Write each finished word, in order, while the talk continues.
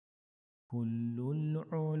كل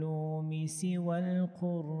العلوم سوى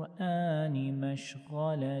القرآن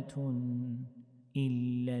مشغلة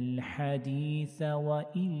إلا الحديث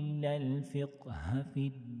وإلا الفقه في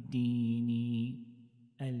الدين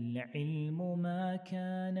العلم ما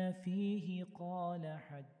كان فيه قال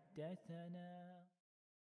حدثنا.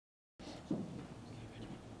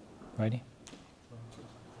 Ready?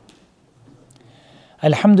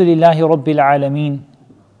 الحمد لله رب العالمين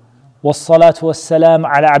والصلاة والسلام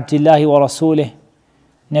على عبد الله ورسوله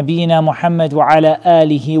نبينا محمد وعلى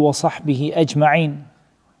آله وصحبه أجمعين.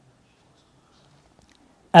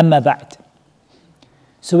 أما بعد.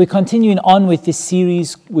 So we're continuing on with this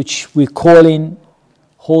series which we're calling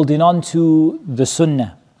Holding On to the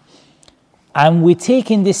Sunnah. And we're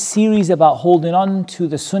taking this series about holding on to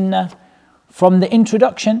the Sunnah from the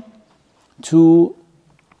introduction to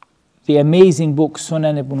the amazing book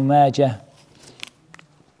Sunan ibn Majah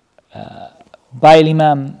by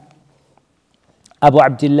Imam Abu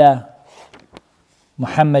Abdullah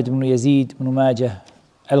Muhammad ibn Yazid ibn Majah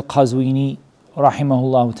al-Qazwini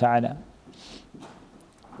rahimahullah ta'ala.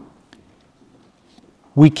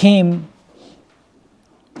 We came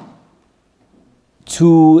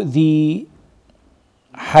to the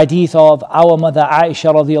hadith of our mother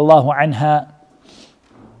Aisha radiyallahu anha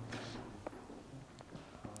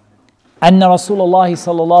أن رسول الله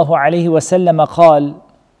صلى الله عليه وسلم قال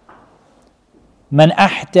من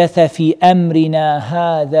أحدث في أمرنا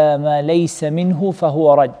هذا ما ليس منه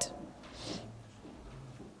فهو رد.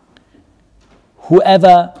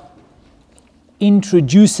 Whoever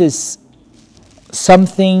introduces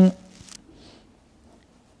something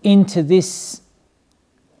into this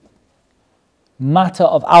matter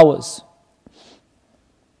of ours,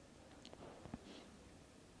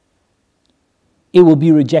 it will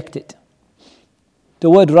be rejected. The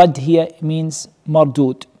word rad here means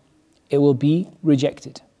mardud. It will be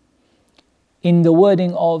rejected. In the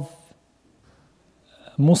wording of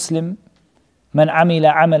Muslim, man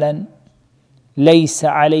amila amalan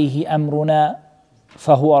laysa alayhi amruna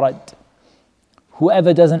fahuwa rad.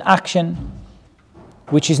 Whoever does an action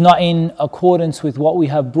which is not in accordance with what we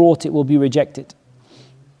have brought, it will be rejected.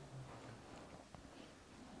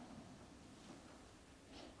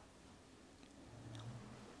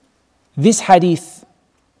 This hadith,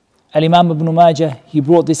 Al-Imam Ibn Majah, he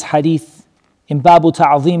brought this hadith in Babu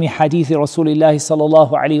Ta'zimi Hadithi Rasulullah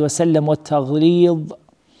sallallahu alayhi wa sallam wa Taghlid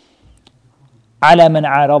ala man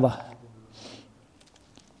aradah.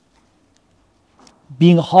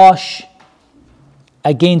 Being harsh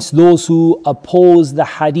against those who oppose the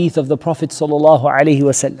hadith of the Prophet sallallahu alayhi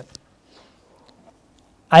wa sallam.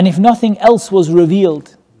 And if nothing else was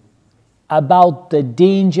revealed about the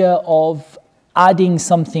danger of adding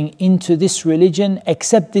something into this religion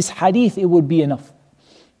except this hadith, it would be enough.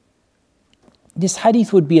 This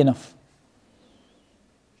hadith would be enough.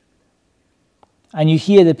 And you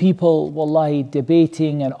hear the people, wallahi,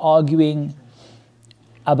 debating and arguing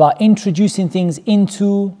about introducing things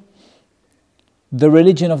into the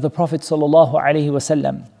religion of the Prophet sallallahu alaihi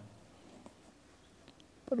wasallam.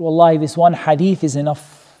 But wallahi, this one hadith is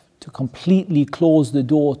enough to completely close the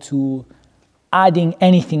door to adding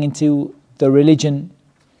anything into the religion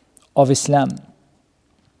of Islam.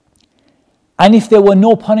 And if there were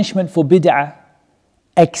no punishment for bid'ah,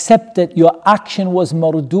 except that your action was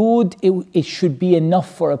mardud, it should be enough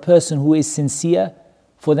for a person who is sincere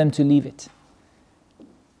for them to leave it.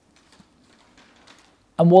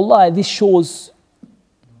 And wallahi, this shows,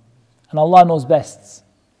 and Allah knows best,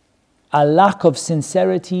 a lack of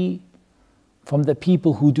sincerity from the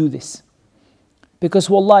people who do this. Because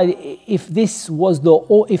wallahi, if this was the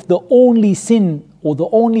only sin or the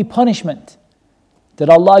only punishment that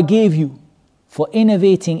Allah gave you for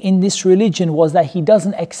innovating in this religion was that He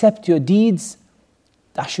doesn't accept your deeds,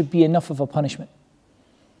 that should be enough of a punishment.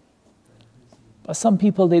 But some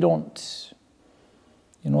people, they don't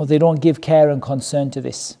give care and concern to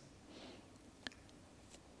this.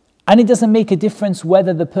 And it doesn't make a difference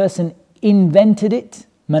whether the person invented it,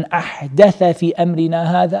 man ahdatha fi amrina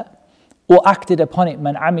hadha, or acted upon it,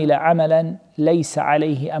 man amila amalan laysa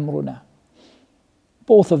alayhi amruna.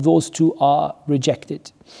 Both of those two are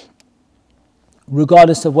rejected,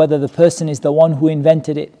 regardless of whether the person is the one who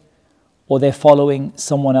invented it or they're following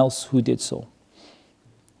someone else who did so.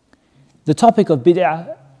 The topic of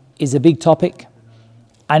bid'ah is a big topic,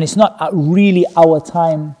 and it's not really our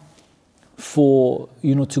time for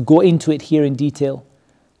to go into it here in detail.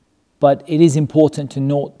 But it is important to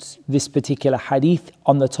note this particular hadith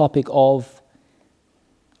on the topic of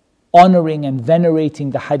honoring and venerating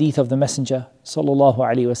the hadith of the Messenger sallallahu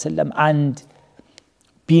alaihi wasallam and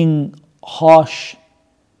being harsh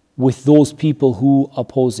with those people who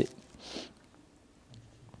oppose it.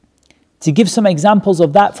 to give some examples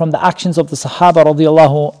of that from the actions of the Sahaba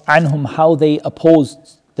radiallahu anhum, how they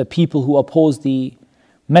opposed the people who opposed the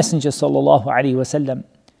Messenger sallallahu alaihi wasallam.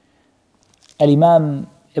 Al-Imam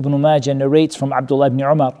Ibn Majah narrates from Abdullah ibn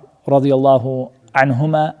Umar radiallahu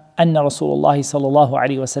anhuma أن رسول الله صلى الله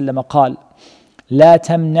عليه وسلم قال لا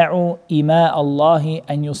تمنعوا إماء الله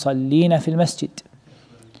أن يصلين في المسجد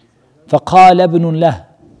فقال ابن له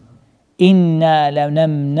إنا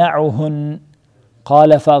لنمنعهن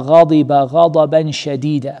قال فغضب غضبا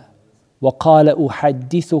شديدا وقال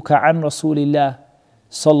أحدثك عن رسول الله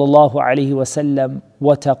صلى الله عليه وسلم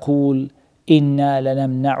وتقول إنا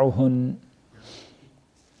لنمنعهن.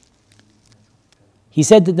 He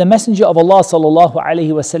said that the Messenger of Allah sallallahu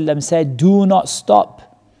alaihi wasallam said, do not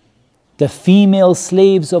stop the female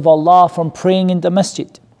slaves of Allah from praying in the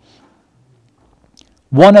masjid.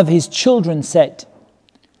 One of his children said,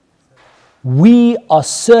 we are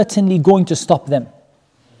certainly going to stop them.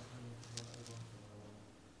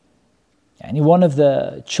 And one of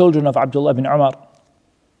the children of Abdullah ibn Umar,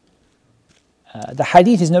 the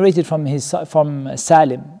hadith is narrated from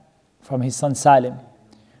Salim, from his son Salim,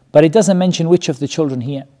 but it doesn't mention which of the children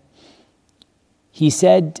here. He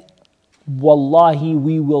said, Wallahi,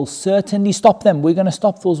 we will certainly stop them. We're going to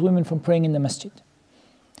stop those women from praying in the masjid.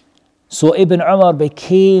 So Ibn Umar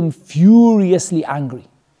became furiously angry.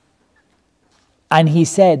 And he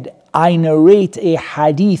said, I narrate a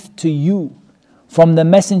hadith to you from the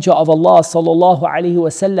Messenger of Allah sallallahu alaihi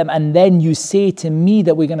wasallam, and then you say to me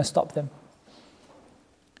that we're going to stop them.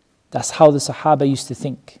 That's how the Sahaba used to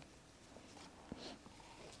think.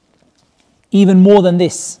 Even more than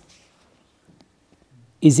this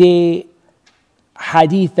is a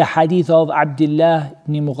hadith, the hadith of Abdullah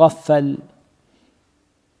ibn Mughaffal,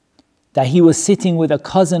 that he was sitting with a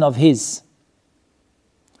cousin of his.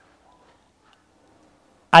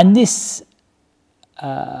 And this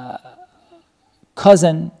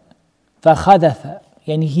cousin, فَخَذَفَ,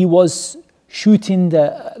 and he was shooting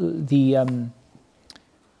the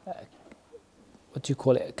what do you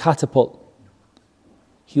call it, catapult.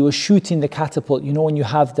 He was shooting the catapult. You know when you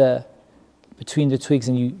have between the twigs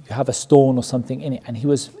and you have a stone or something in it, and he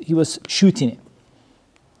was shooting it.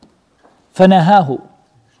 فَنَهَاهُ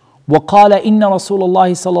وَقَالَ إِنَّ رَسُولَ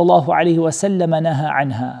اللَّهِ صَلَّى اللَّهُ عَلَيْهِ وَسَلَّمَ نَهَى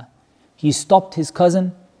عَنْهَا. He stopped his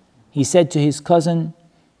cousin. He said to his cousin,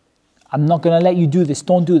 I'm not going to let you do this,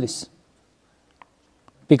 don't do this.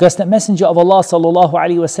 Because the Messenger of Allah sallallahu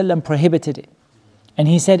alaihi wasallam prohibited it. And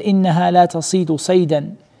he said, إِنَّهَا لَا تَصِيدُ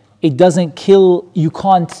صَيْدًا. It doesn't kill, you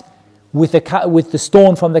can't, with the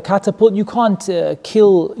stone from the catapult, you can't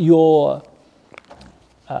kill you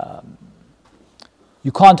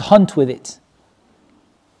can't hunt with it.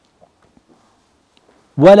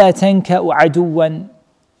 وَلَا تَنْكَأُ عَدُوًّا.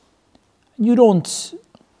 You're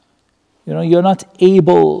not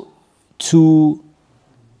able to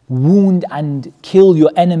wound and kill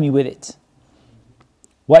your enemy with it.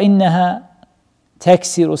 وَإِنَّهَا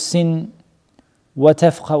تَكْسِرُ السِّنِّ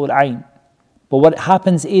وَتَفْخَوُ الْعَيْنِ. But what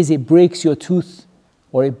happens is it breaks your tooth,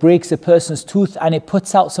 or it breaks a person's tooth, and it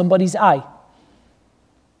puts out somebody's eye.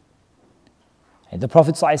 And the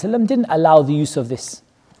Prophet ﷺ didn't allow the use of this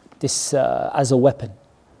as a weapon,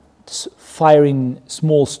 firing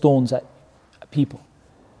small stones at people.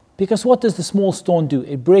 Because what does the small stone do?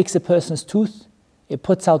 It breaks a person's tooth, it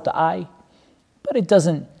puts out the eye, but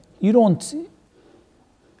you don't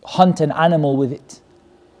hunt an animal with it.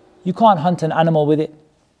 You can't hunt an animal with it,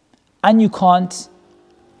 and you can't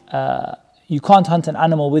hunt an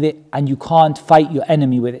animal with it, and you can't fight your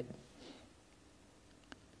enemy with it.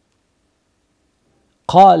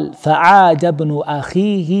 قال فعاد ابن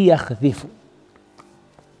أخيه يخذف.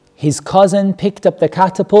 His cousin picked up the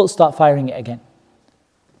catapult, started firing it again.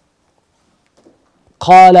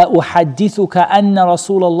 قال أحدثك أن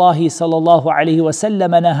رسول الله صلى الله عليه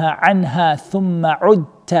وسلم نهى عنها ثم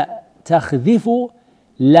عدت تخذف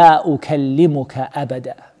لا أكلمك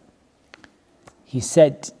أبدا. He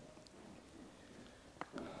said,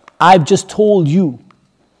 I've just told you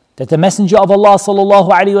that the Messenger of Allah صلى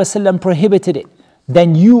الله عليه وسلم prohibited it.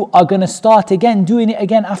 Then you are going to start again doing it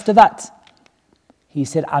again after that. He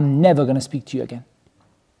said, I'm never going to speak to you again.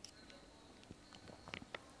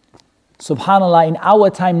 Subhanallah, in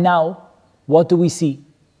our time now, what do we see?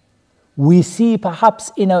 We see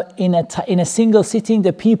perhaps in a single sitting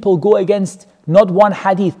the people go against not one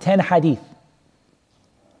hadith, 10 hadith.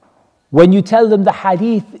 When you tell them the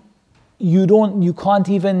hadith, you can't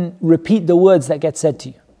even repeat the words that get said to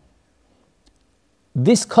you.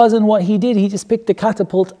 This cousin, what he did, he just picked the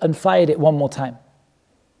catapult and fired it one more time.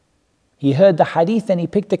 He heard the hadith and he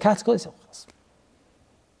picked the catapult.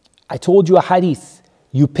 I told you a hadith.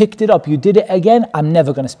 you picked it up, you did it again, I'm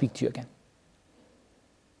never going to speak to you again.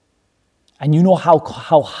 And you know how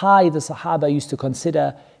high the Sahaba used to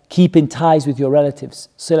consider keeping ties with your relatives,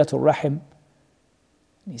 Silatul Rahim.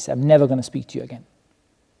 He said, I'm never going to speak to you again.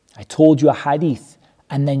 I told you a hadith,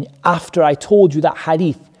 and then after I told you that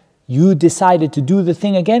hadith, you decided to do the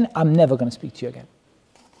thing again, I'm never going to speak to you again.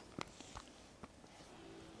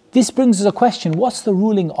 This brings us a question, what's the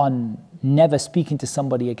ruling on never speaking to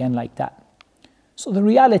somebody again like that? So the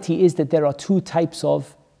reality is that there are two types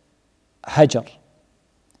of hajar,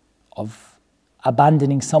 of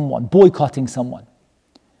abandoning someone, boycotting someone.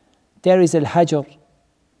 There is al-hajar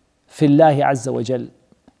fillahi azza wa jal,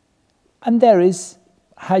 and there is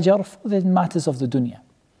hajar for the matters of the dunya.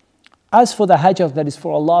 As for the hajar that is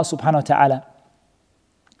for Allah subhanahu wa ta'ala,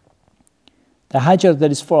 the hajar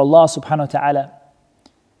that is for Allah subhanahu wa ta'ala,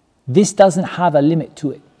 this doesn't have a limit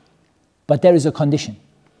to it, but there is a condition.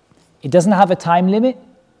 It doesn't have a time limit,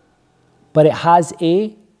 but it has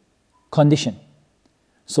a condition.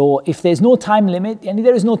 So if there's no time limit, yani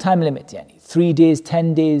there is no time limit, yani 3 days,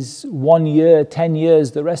 10 days, 1 year, 10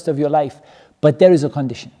 years, the rest of your life, but there is a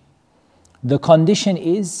condition. The condition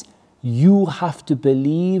is you have to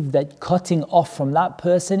believe that cutting off from that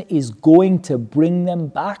person is going to bring them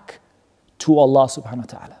back to Allah subhanahu wa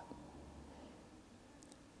ta'ala.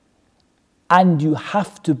 And you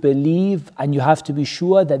have to believe and you have to be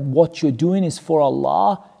sure that what you're doing is for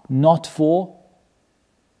Allah, not for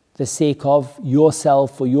the sake of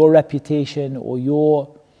yourself or your reputation or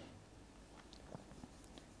your,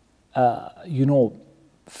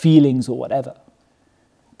 feelings or whatever.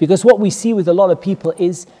 Because what we see with a lot of people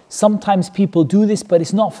is sometimes people do this, but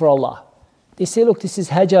it's not for Allah. They say, look, this is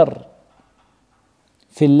hajar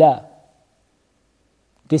fillah.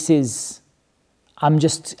 This is, I'm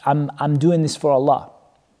doing this for Allah.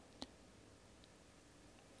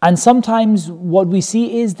 And sometimes what we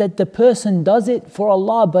see is that the person does it for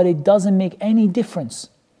Allah, but it doesn't make any difference.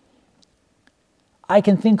 I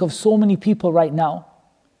can think of so many people right now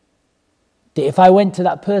that if I went to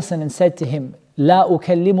that person and said to him, La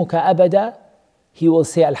ukallimuka abada, he will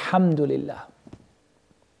say, Alhamdulillah.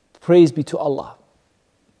 Praise be to Allah,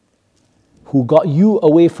 who got you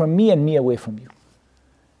away from me and me away from you.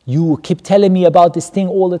 You keep telling me about this thing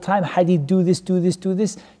all the time, hadith, do this, do this, do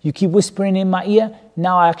this. You keep whispering in my ear.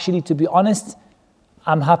 Now actually, to be honest,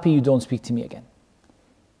 I'm happy you don't speak to me again.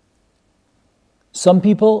 Some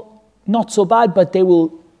people, not so bad, but they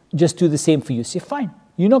will just do the same for you. Say, fine,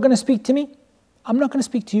 you're not going to speak to me, I'm not going to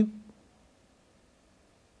speak to you.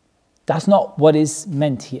 That's not what is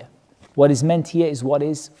meant here. What is meant here is what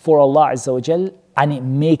is for Allah Azza wa Jal, and it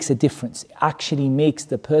makes a difference. It actually makes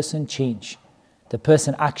the person change. The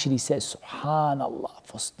person actually says, Subhanallah,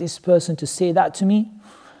 for this person to say that to me,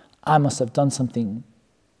 I must have done something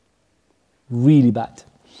really bad.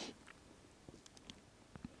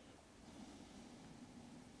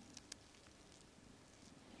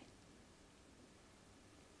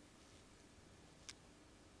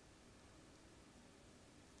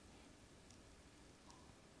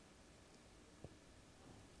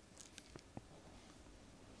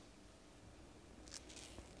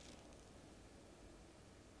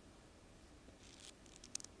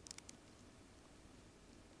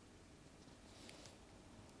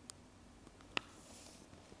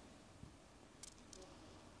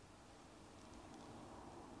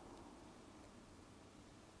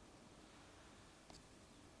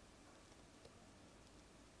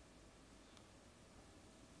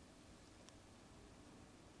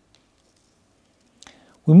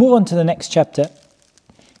 We move on to the next chapter.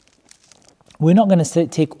 We're not going to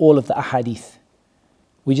take all of the ahadith.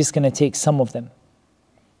 We're just going to take some of them.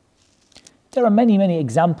 There are many, many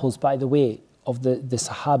examples, by the way, of the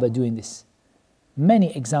Sahaba doing this.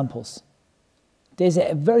 Many examples. There's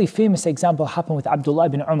a very famous example happened with Abdullah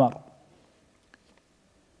ibn Umar.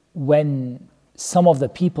 When some of the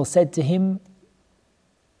people said to him,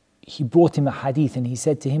 he brought him a hadith and he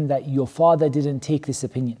said to him that your father didn't take this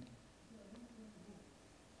opinion.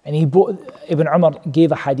 And Ibn Umar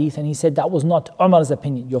gave a hadith and he said that was not Umar's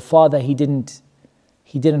opinion. Your father, he didn't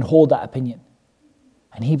hold that opinion.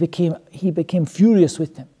 And he became furious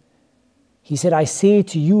with them. He said, I say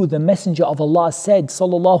to you, the Messenger of Allah said,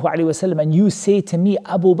 Sallallahu Alaihi Wasallam, and you say to me,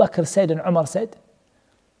 Abu Bakr said and Umar said.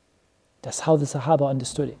 That's how the Sahaba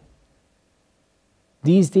understood it.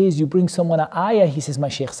 These days you bring someone an ayah, he says, my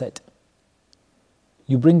Shaykh said.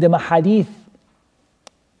 You bring them a hadith.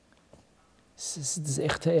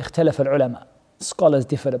 اختلف العلماء. Scholars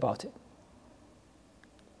differ about it.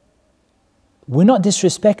 We're not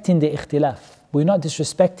disrespecting the ikhtilaf. We're not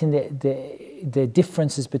disrespecting the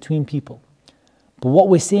differences between people. But what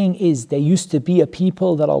we're saying is there used to be a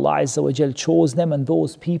people that Allah Azza wa Jal chose them, and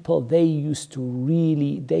those people, for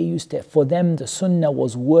them the sunnah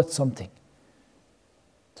was worth something.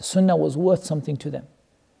 The sunnah was worth something to them.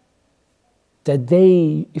 That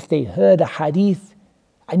if they heard a hadith,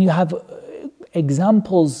 and you have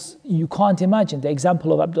examples you can't imagine. The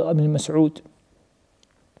example of Abdullah ibn Mas'ud,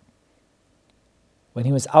 when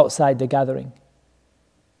he was outside the gathering,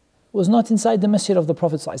 was not inside the masjid of the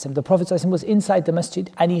Prophet ﷺ. The Prophet ﷺ was inside the masjid,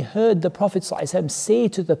 and he heard the Prophet ﷺ say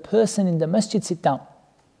to the person in the masjid, sit down.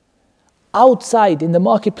 Outside in the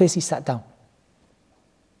marketplace, he sat down.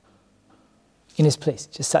 In his place,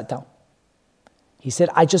 just sat down. He said,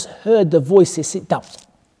 I just heard the voice say, sit down.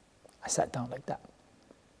 I sat down like that.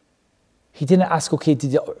 He didn't ask, okay,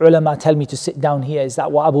 did the ulama tell me to sit down here? Is that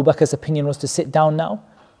what Abu Bakr's opinion was, to sit down now?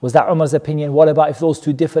 Was that Umar's opinion? What about if those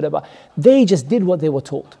two differed about? They just did what they were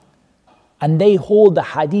told. And they hold the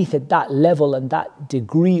hadith at that level and that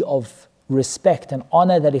degree of respect and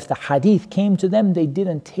honor that if the hadith came to them, they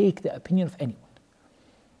didn't take the opinion of anyone.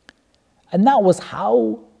 And that was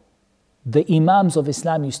how the Imams of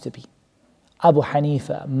Islam used to be. Abu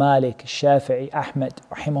Hanifa, Malik, Shafi'i, Ahmed,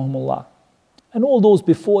 rahimahumullah. And all those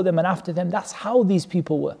before them and after them, that's how these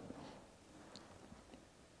people were.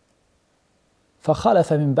 فَخَلَفَ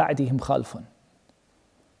مِن بَعْدِهِمْ خَلْفٌ.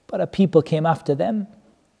 But a people came after them,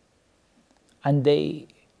 and they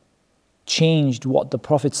changed what the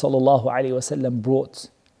Prophet ﷺ brought.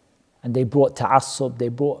 And they brought ta'assub, they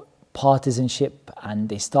brought partisanship, and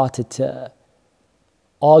they started to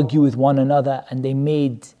argue with one another, and they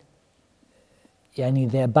made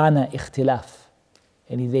their banner ikhtilaf.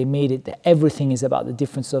 And they made it that everything is about the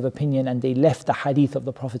difference of opinion, and they left the hadith of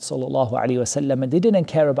the Prophet ﷺ, and they didn't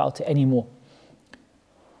care about it anymore.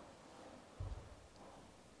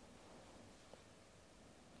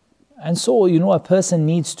 And so, a person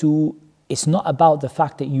needs to, it's not about the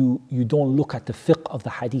fact that you don't look at the fiqh of the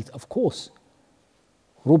hadith, of course.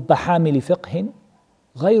 رُبَّ حَامِلِ فِقْهٍ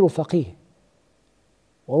غَيْرُ فَقِيهٍ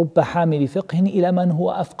وَرُبَّ حَامِلِ فِقْهٍ إِلَى مَنْ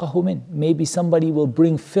هُوَ أَفْقَهُ مِنْ. Maybe somebody will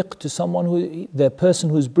bring fiqh to someone the person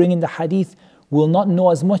who's bringing the hadith will not know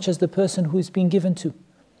as much as the person who is being given to.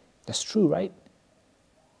 That's true, right?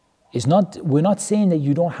 We're not saying that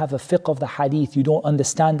you don't have a fiqh of the hadith, you don't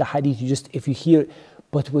understand the hadith, if you hear it.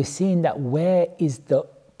 But we're saying that where is the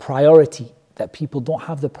priority? That people don't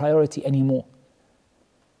have the priority anymore.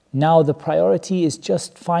 Now the priority is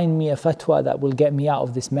just find me a fatwa that will get me out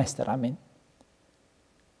of this mess that I'm in.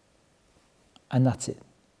 And that's it.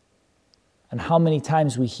 And how many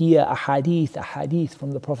times we hear a hadith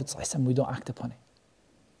from the Prophet ﷺ, we don't act upon it.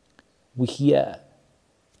 We hear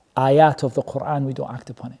ayat of the Quran, we don't act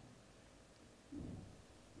upon it.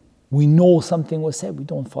 We know something was said, we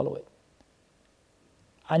don't follow it.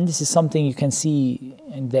 And this is something you can see,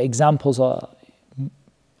 and the examples are,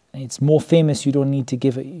 it's more famous, you don't need to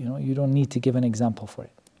give it, you don't need to give an example for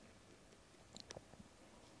it.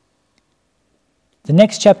 The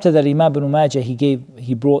next chapter that Imam Ibn Majah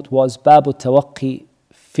he brought was Babu Tawaqqi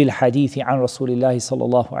fil Hadithi an Rasulillahi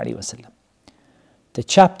sallallahu alayhi wa sallam. The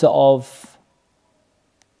chapter of,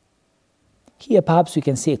 here perhaps we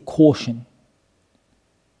can say caution,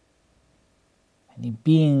 and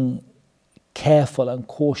being careful and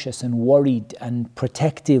cautious and worried and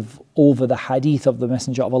protective over the hadith of the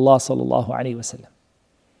Messenger of Allah sallallahu alaihi wasallam.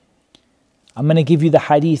 I'm going to give you the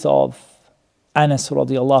hadith of Anas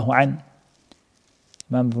radiallahu anhu.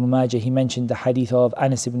 Imam Ibn Majah, he mentioned the hadith of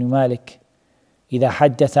Anas ibn Malik. إذا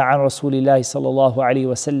حدث عن رسول الله صلى الله عليه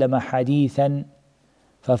وسلم حديثا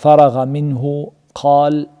ففرغ منه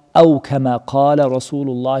قال أو كما قال رسول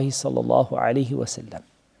الله صلى الله عليه وسلم.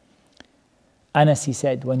 Anas, he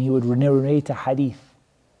said, when he would narrate a hadith,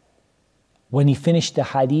 when he finished the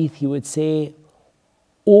hadith, he would say,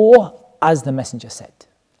 or as the Messenger said.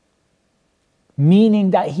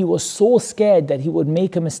 Meaning that he was so scared that he would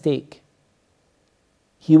make a mistake.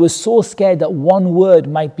 He was so scared that one word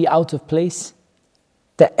might be out of place,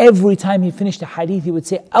 that every time he finished the hadith, he would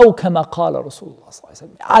say, أَوْ كَمَا قَالَ رَسُولُ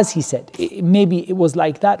اللَّهِ, as he said. Maybe it was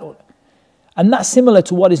like that. And that's similar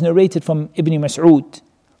to what is narrated from Ibn Mas'ud,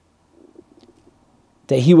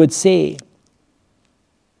 that he would say,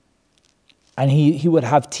 and he would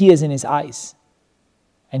have tears in his eyes,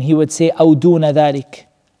 and he would say, أو دون ذلك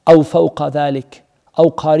أو فوق ذلك أو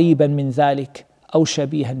قريبا من ذلك أو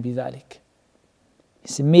شبيها بذلك. He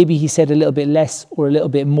said maybe he said a little bit less or a little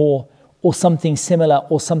bit more or something similar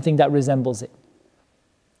or something that resembles it.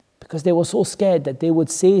 Because they were so scared that they would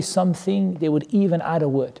say something, they would even add a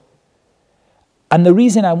word. And the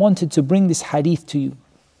reason I wanted to bring this hadith to you,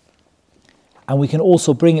 and we can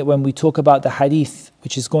also bring it when we talk about the hadith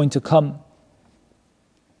which is going to come,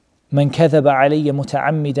 من كذب علي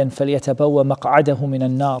متعمدا فليتبوأ مقعده من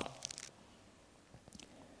النار.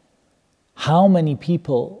 How many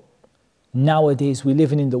people nowadays, we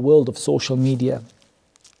live in the world of social media,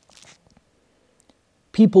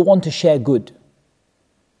 people want to share good,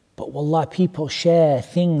 but wallah, people share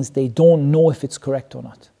things they don't know if it's correct or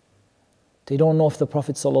not. They don't know if the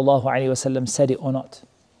Prophet ﷺ said it or not.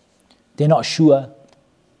 They're not sure.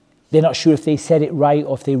 They're not sure if they said it right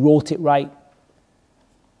or if they wrote it right.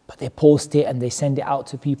 But they post it and they send it out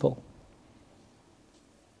to people.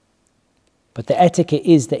 But the etiquette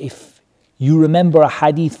is that if you remember a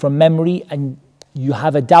hadith from memory and you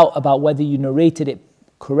have a doubt about whether you narrated it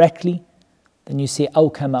correctly, then you say,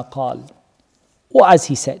 أو كما قال, or as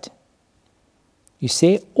he said. You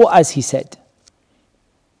say, or as he said.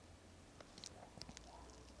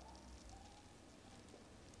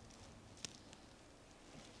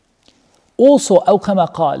 Also, أو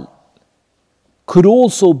كما قال could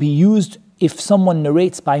also be used if someone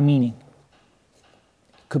narrates by meaning.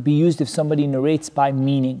 It could be used if somebody narrates by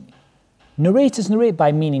meaning. Narrators narrate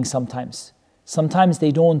by meaning sometimes. Sometimes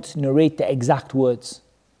they don't narrate the exact words,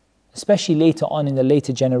 especially later on in the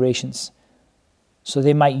later generations. So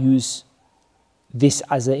they might use this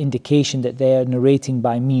as an indication that they are narrating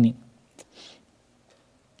by meaning.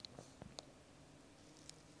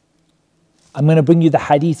 I'm going to bring you the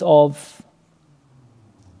hadith of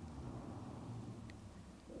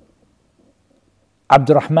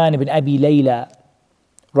عبد الرحمن بن أبي ليلى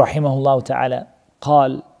رحمه الله تعالى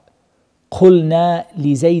قال: قلنا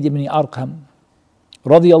لزيد بن أرقم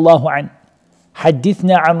رضي الله عنه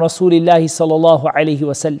حدثنا عن رسول الله صلى الله عليه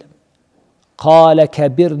وسلم قال: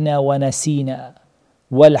 كبرنا ونسينا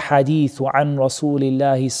والحديث عن رسول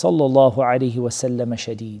الله صلى الله عليه وسلم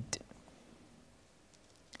شديد.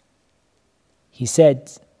 He said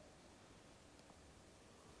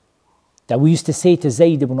that we used to say to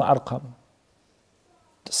Zayd ibn Arqam,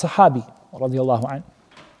 the Sahabi radiallahu anhu,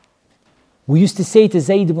 we used to say to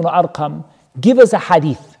Zayd ibn Arqam, give us a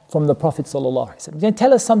hadith from the Prophet sallallahu alaihi wasallam. Then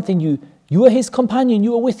tell us something, you were his companion,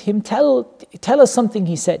 you were with him, tell us something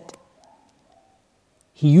he said.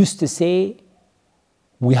 He used to say,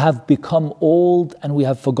 we have become old and we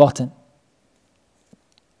have forgotten.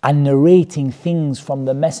 And narrating things from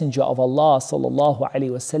the Messenger of Allah sallallahu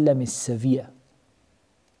alaihi wasallam is severe.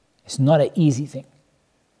 It's not an easy thing.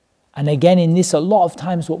 And again, in this, a lot of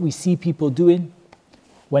times what we see people doing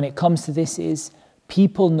when it comes to this is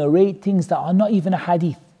people narrate things that are not even a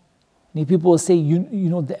hadith. And people will say, you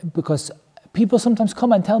know, because people sometimes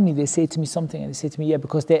come and tell me, they say to me something, and they say to me, yeah,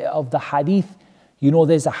 because they of the hadith, you know,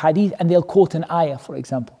 there's a hadith, and they'll quote an ayah, for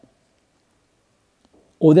example.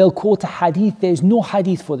 Or they'll quote a hadith, there's no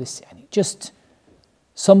hadith for this. Just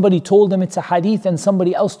somebody told them it's a hadith, and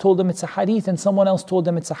somebody else told them it's a hadith, and someone else told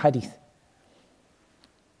them it's a hadith.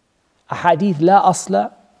 A hadith la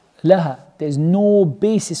asla laha. There's no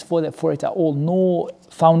basis for it at all, no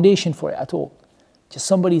foundation for it at all. Just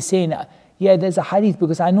somebody saying, yeah, there's a hadith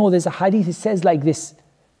because I know there's a hadith, it says like this.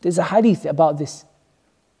 There's a hadith about this.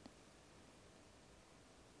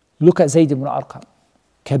 Look at Zayd ibn Arqam.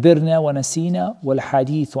 كبرنا ونسينا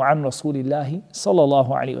والحديث عن رسول الله صلى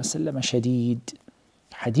الله عليه وسلم شديد.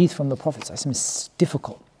 Hadith from the Prophet is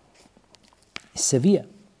difficult. It's severe.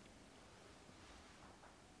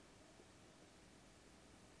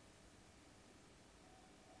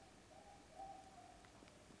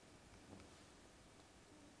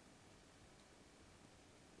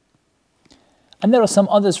 And there are some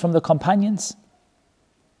others from the companions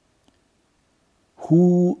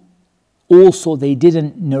who also they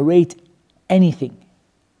didn't narrate anything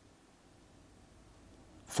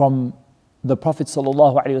from the Prophet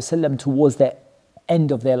ﷺ towards the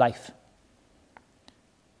end of their life.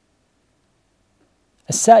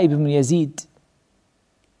 As-Sa'ib ibn Yazid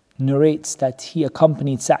narrates that he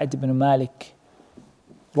accompanied Sa'd ibn Malik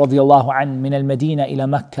radiyallahu anhu min al-Madinah ila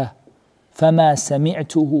Makkah فما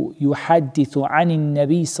سمعته يحدث عن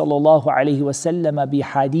النبي صلى الله عليه وسلم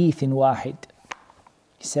بحديث واحد.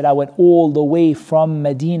 He said, I went all the way from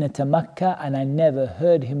Medina to Mecca and I never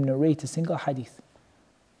heard him narrate a single hadith.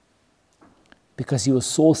 Because he was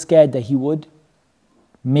so scared that he would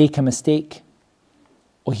make a mistake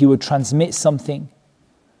or he would transmit something.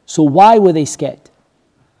 So why were they scared?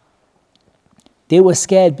 They were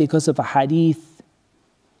scared because of a hadith.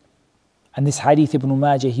 And this hadith, Ibn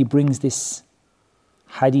Majah, he brings this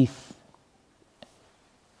hadith.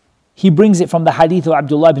 He brings it from the hadith of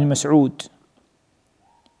Abdullah ibn Mas'ud.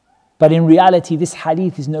 But in reality, this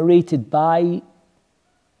hadith is narrated by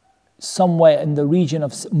somewhere in the region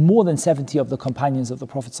of more than 70 of the companions of the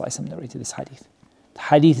Prophet ﷺ narrated this hadith. The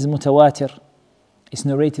hadith is mutawatir. It's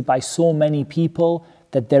narrated by so many people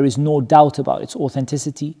that there is no doubt about its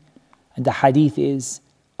authenticity. And the hadith is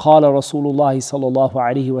قال رسول الله صلى الله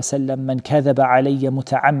عليه وسلم من كذب علي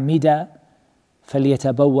متعمدا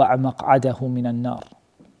فليتبوأ مقعده من النار.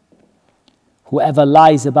 Whoever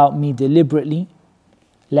lies about me deliberately,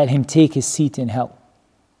 let him take his seat in hell.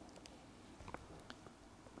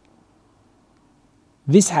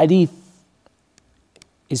 This hadith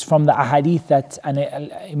is from the ahadith that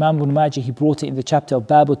Imam Ibn Majah, he brought it in the chapter of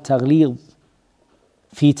Bab al-Taghlid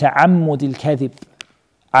fi ta'ammud al-kadhib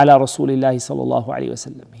ala Rasulillah sallallahu alayhi wa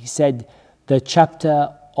sallam. He said the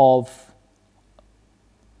chapter of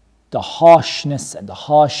the harshness and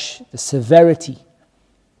the severity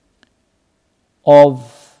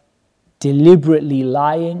of deliberately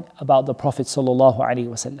lying about the Prophet sallallahu alaihi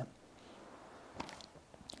wasallam.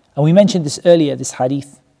 And we mentioned this earlier, this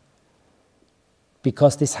hadith,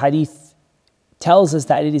 because this hadith tells us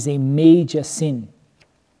that it is a major sin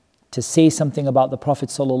to say something about the Prophet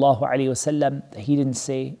sallallahu alaihi wasallam that he didn't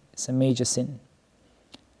say. It's a major sin.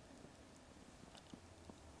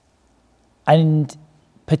 And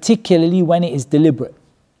particularly when it is deliberate.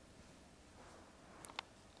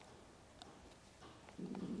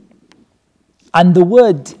 And the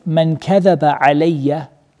word man kadhaba alayya,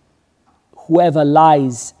 whoever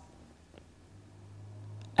lies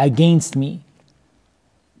against me,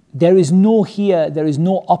 there is no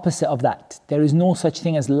opposite of that. There is no such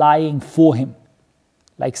thing as lying for him.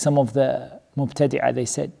 Like some of the mubtadi'ah, they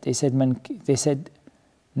said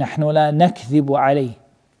نحن لا نكذب عليه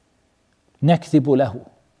نكذب له.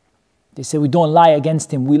 They say we don't lie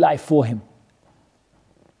against him, we lie for him.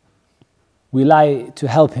 We lie to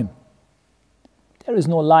help him. There is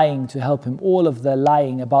no lying to help him. All of the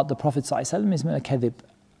lying about the Prophet ﷺ is من الكذب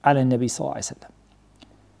على النبي صلى الله عليه وسلم.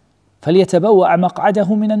 فليتبوأ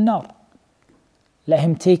مقعده من النار. Let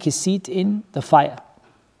him take his seat in the fire.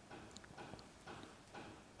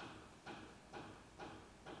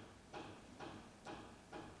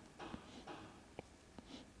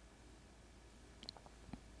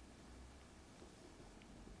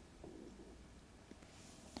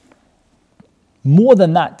 More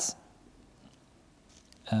than that,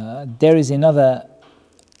 there is another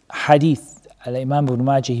hadith. Al-Imam Ibn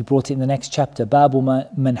Majah, he brought it in the next chapter. باب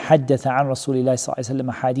من حدث عن رسول الله صلى الله عليه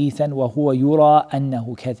وسلم حديثا وهو يرى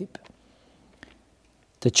أنه كذب.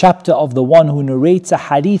 The chapter of the one who narrates a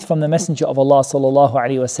hadith from the Messenger of Allah صلى الله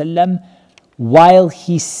عليه وسلم while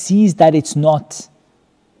he sees that it's not,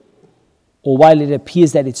 or while it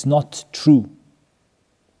appears that it's not true.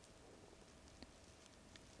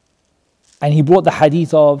 And he brought the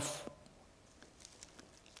hadith of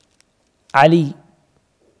Ali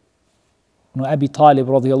بن أبي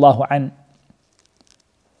طالب رضي الله عنه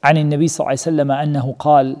عن النبي صلى الله عليه وسلم أنه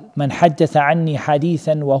قال من حدث عني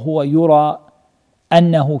حديثا وهو يرى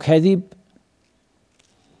أنه كذب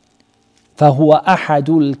فهو أحد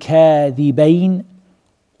الكاذبين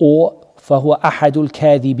or فهو أحد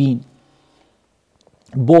الكاذبين.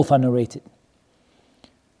 Both are narrated.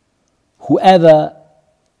 Whoever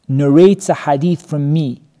narrates a hadith from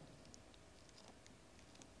me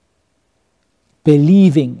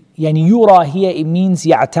believing, يعني يرى here it means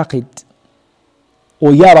يعتقد,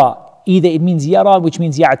 or يرى, either it means يرى which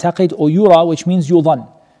means يعتقد, or يرى which means يظن.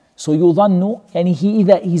 So يظن, and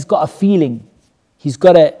he's got a feeling, he's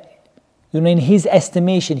got a, in his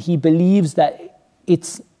estimation he believes that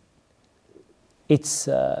it's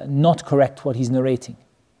not correct what he's narrating.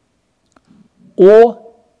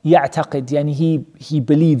 Or يعتقد, يعني he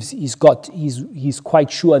believes, he's quite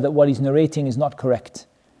sure that what he's narrating is not correct.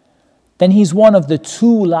 Then he's one of the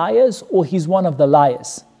two liars, or he's one of the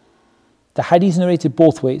liars. The hadith narrated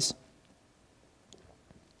both ways.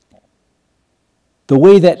 The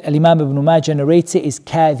way that Imam Ibn Majah narrates it is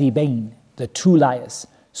كاذبين, the two liars.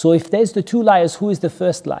 So if there's the two liars, who is the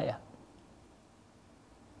first liar?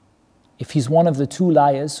 If he's one of the two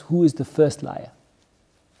liars, who is the first liar?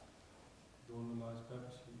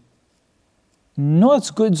 No,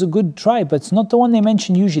 it's a good try, but it's not the one they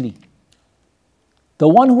mention usually. The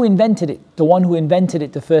one who invented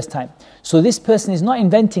it the first time. So this person is not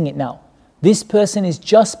inventing it now. This person is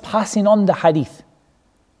just passing on the hadith.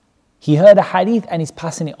 He heard a hadith and he's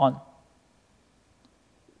passing it on.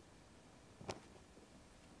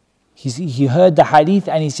 He heard the hadith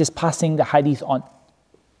and he's just passing the hadith on.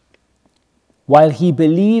 While he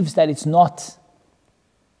believes that it's not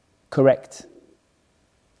correct.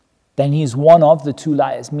 Then he is one of the two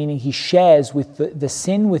liars, meaning he shares with the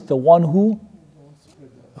sin with the one who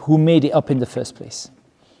made it up in the first place.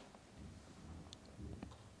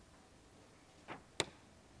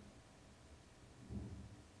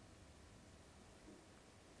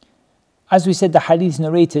 As we said, the hadith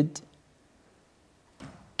narrated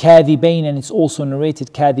كاذبين, and it's also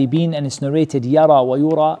narrated كاذبين, and it's narrated يرى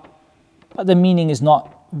ويرى, but the meaning is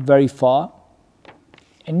not very far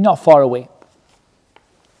and not far away.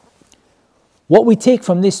 What we take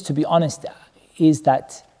from this, to be honest, is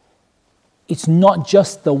that it's not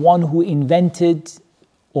just the one who invented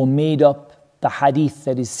or made up the hadith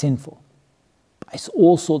that is sinful, but it's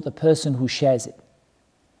also the person who shares it.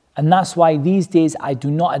 And that's why these days I do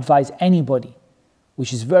not advise anybody,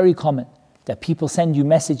 which is very common, that people send you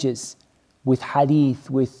messages with hadith,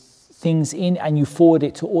 with things in, and you forward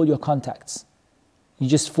it to all your contacts. You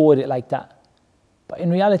just forward it like that. But in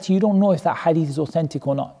reality, you don't know if that hadith is authentic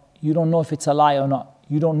or not. You don't know if it's a lie or not.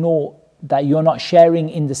 You don't know that you're not sharing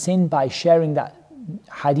in the sin by sharing that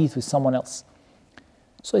hadith with someone else.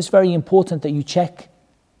 So it's very important that you check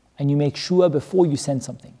and you make sure before you send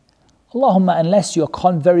something. Allahumma, unless you're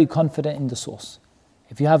very confident in the source.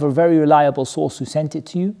 If you have a very reliable source who sent it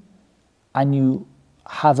to you and you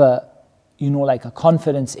have a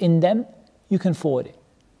confidence in them, you can forward it.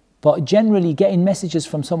 But generally getting messages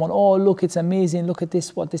from someone, oh look, it's amazing, look at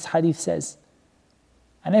this, what this hadith says.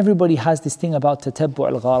 And everybody has this thing about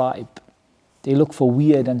tatabbu' al-gharaib. They look for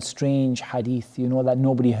weird and strange hadith, that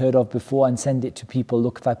nobody heard of before, and send it to people.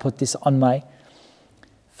 Look, if I put this on my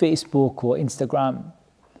Facebook or Instagram,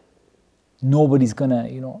 nobody's gonna,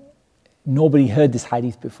 nobody heard this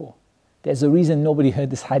hadith before. There's a reason nobody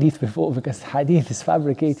heard this hadith before, because hadith is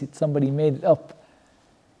fabricated, somebody made it up.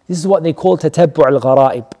 This is what they call tatabbu'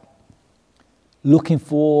 al-gharaib. Looking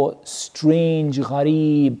for strange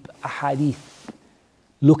gharib hadith.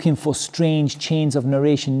 Looking for strange chains of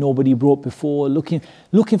narration nobody brought before, looking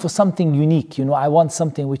for something unique. I want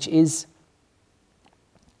something which is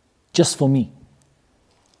just for me.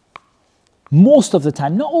 Most of the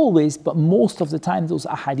time, not always, but most of the time, those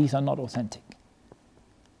ahadith are not authentic.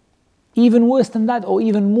 Even worse than that, or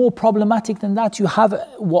even more problematic than that, you have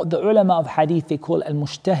what the ulama of hadith, they call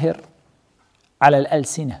al-mushtahir ala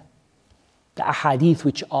al-alsinah. The ahadith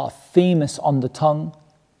which are famous on the tongue.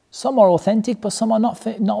 Some are authentic, but some are not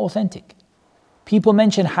authentic. People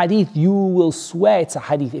mention hadith, you will swear it's a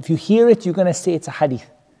hadith. If you hear it, you're going to say it's a hadith.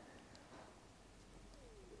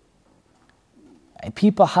 And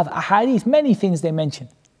people have ahadith, many things they mention.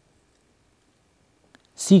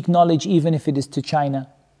 Seek knowledge even if it is to China.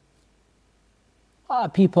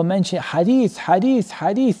 People mention hadith, hadith,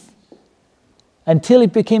 hadith. Until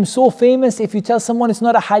it became so famous, if you tell someone it's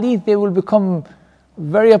not a hadith, they will become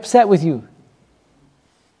very upset with you.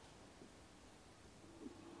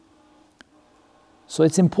 So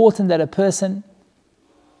it's important that a person,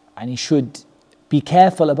 and he should be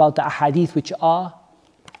careful about the ahadith which are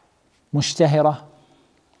mushtahira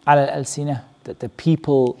ala al-alsinah, that the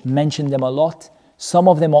people mention them a lot. Some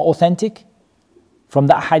of them are authentic. From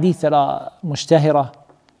the ahadith that are mushtahira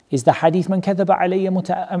is the hadith man kadhaba alayya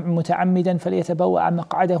muta'ammidan falyatabawwa'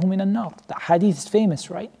 maq'adahu min an-nar. The hadith is famous,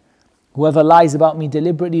 right? Whoever lies about me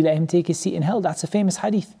deliberately, let him take his seat in hell. That's a famous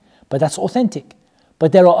hadith, but that's authentic.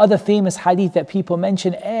 But there are other famous hadith that people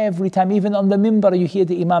mention every time, even on the minbar you hear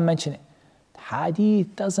the imam mention it. The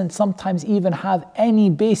hadith doesn't sometimes even have any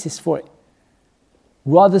basis for it.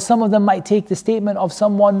 Rather, some of them might take the statement of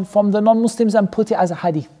someone from the non-Muslims and put it as a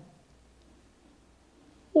hadith.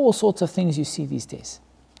 All sorts of things you see these days.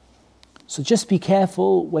 So just be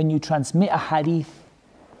careful when you transmit a hadith,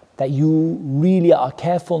 that you really are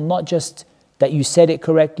careful, not just that you said it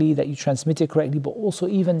correctly, that you transmit it correctly, but also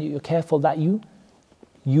even that you're careful that you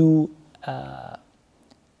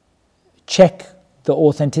check the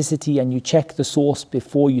authenticity and you check the source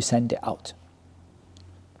before you send it out.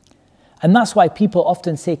 And that's why people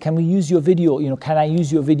often say, can we use your video? Can I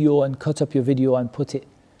use your video and cut up your video and put it?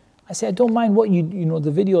 I say, I don't mind what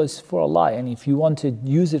the video is for Allah, and if you want to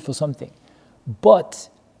use it for something. But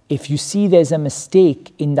if you see there's a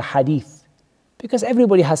mistake in the hadith, because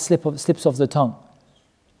everybody has slips of the tongue,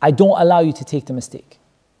 I don't allow you to take the mistake.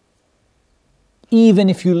 Even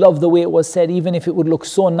if you love the way it was said, even if it would look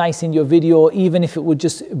so nice in your video, even if it would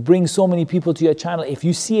just bring so many people to your channel, if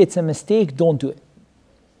you see it's a mistake, don't do it.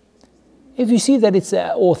 If you see that it's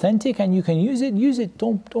authentic and you can use it, use it.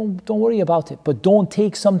 Don't worry about it. But don't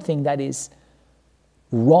take something that is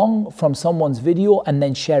wrong from someone's video and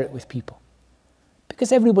then share it with people.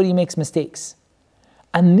 Because everybody makes mistakes.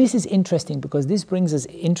 And this is interesting because this brings us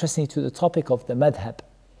interestingly to the topic of the madhab.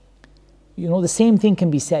 The same thing can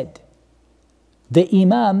be said. The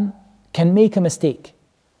imam can make a mistake.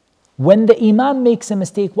 When the imam makes a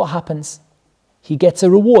mistake, what happens? He gets a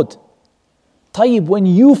reward. Tayyib, when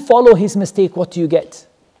you follow his mistake, what do you get?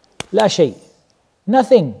 La shay.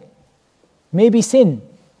 Nothing. Maybe sin.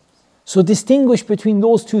 So distinguish between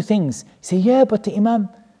those two things. Say, yeah, but the imam,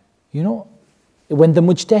 When the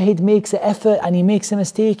mujtahid makes an effort and he makes a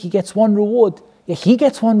mistake, he gets one reward. Yeah, he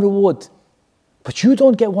gets one reward. But you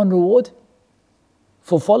don't get one reward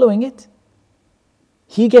for following it.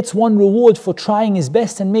 He gets one reward for trying his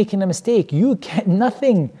best and making a mistake. You get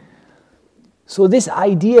nothing. So this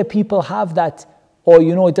idea people have that,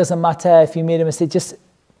 it doesn't matter if you made a mistake, just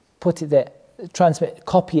put it there, transmit,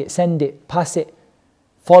 copy it, send it, pass it,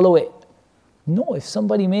 follow it. No, if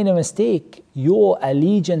somebody made a mistake, your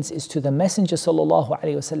allegiance is to the Messenger sallallahu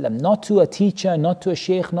alaihi wasallam, not to a teacher, not to a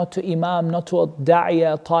sheikh, not to imam, not to a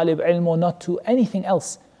da'iyah, talib ilm, or not to anything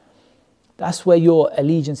else. That's where your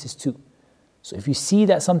allegiance is to. So if you see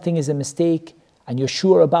that something is a mistake and you're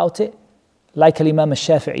sure about it, like Imam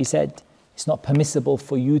al-Shafi'i said, it's not permissible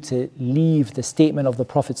for you to leave the statement of the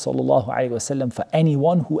Prophet sallallahu alaihi wasallam for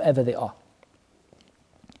anyone, whoever they are.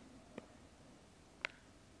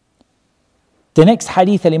 The next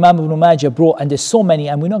hadith Imam Ibn Majah brought, and there's so many,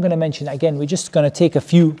 and we're not going to mention it again, we're just going to take a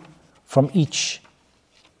few from each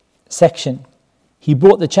section. He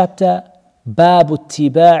brought the chapter باب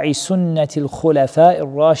اتباع سنة الخلفاء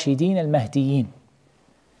الراشدين المهديين.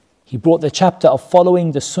 He brought the chapter of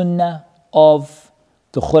following the sunnah of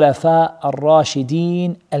the Khulafa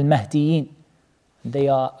al-Rashideen al-Mahdiyin. They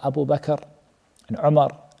are Abu Bakr and Umar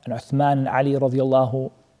and Uthman and Ali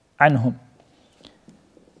radiyallahu anhum.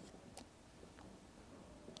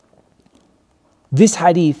 This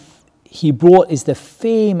hadith he brought is the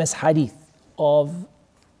famous hadith of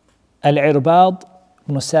Al-Irbad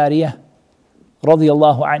ibn Sariyah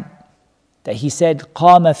radiyallahu anhu, that he said,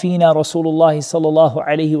 قام فينا رسول الله صلى الله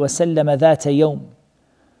عليه وسلم ذات يوم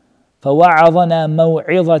فوعظنا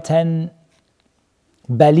موعظة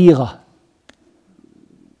بليغة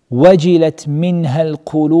وجلت منها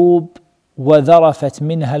القلوب وذرفت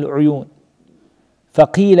منها العيون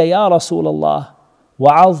فقيل يا رسول الله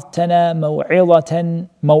وعظتنا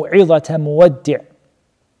موعظة مودع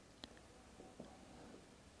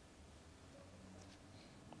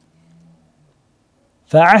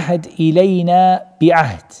فعهد إلينا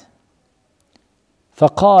بعهد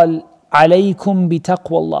فقال عليكم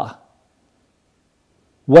بتقوى الله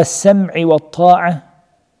والسمع والطاعة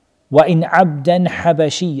وإن عبدا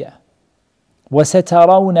حبشيا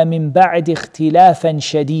وسترون من بعد اختلافا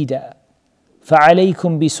شديدا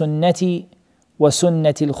فعليكم بسنتي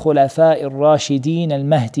وسنة الخلفاء الراشدين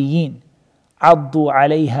المهديين عضوا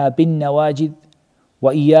عليها بالنواجذ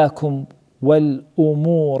وإياكم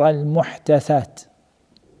والأمور المحدثات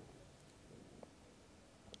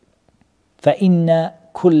فإن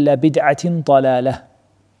كل بدعة ضلالة.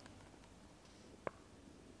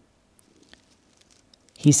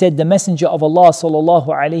 He said the Messenger of Allah sallallahu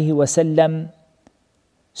alaihi wasallam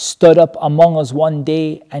stood up among us one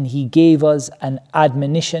day and he gave us an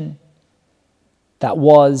admonition that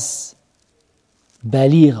was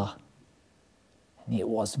baligha. It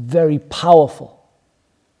was very powerful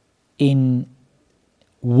in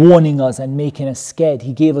warning us and making us scared.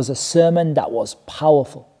 He gave us a sermon that was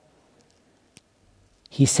powerful.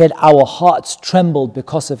 He said our hearts trembled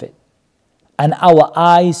because of it, and our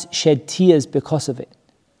eyes shed tears because of it.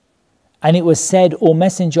 And it was said, O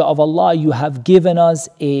Messenger of Allah, you have given us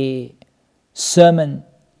a sermon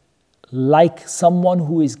like someone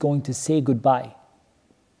who is going to say goodbye.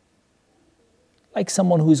 Like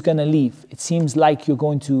someone who's going to leave. It seems like you're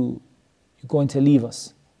going to leave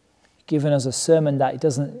us. You've given us a sermon that it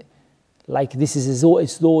doesn't, like this is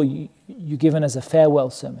as though you've given us a farewell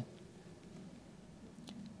sermon.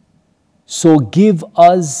 So give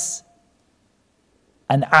us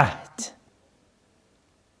an ahd.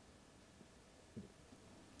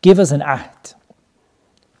 Give us an ahd.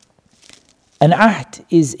 An ahd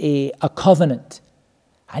is a covenant,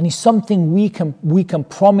 and it's something we can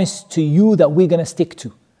promise to you that we're going to stick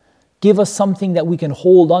to. Give us something that we can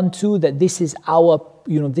hold on to, that this is our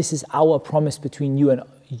promise between you and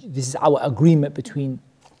this is our agreement between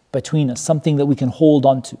us, something that we can hold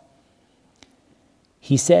on to.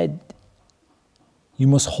 He said, you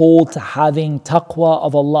must hold to having taqwa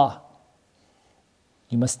of Allah.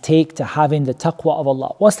 You must take to having the taqwa of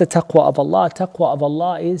Allah. What's the taqwa of Allah? Taqwa of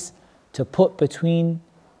Allah is to put between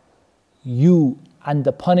you and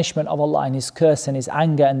the punishment of Allah and His curse and His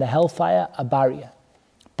anger and the hellfire a barrier.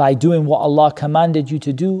 By doing what Allah commanded you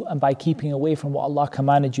to do and by keeping away from what Allah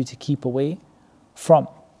commanded you to keep away from.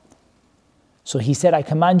 So He said, I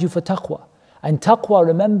command you for taqwa. And taqwa,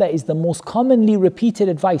 remember, is the most commonly repeated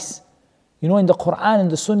advice. You know, in the Quran and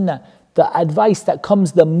the Sunnah, the advice that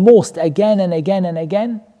comes the most again and again and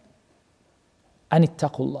again,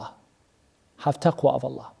 anittaqullah. Have taqwa of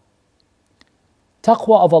Allah.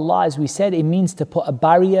 Taqwa of Allah, as we said, it means to put a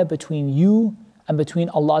barrier between you and between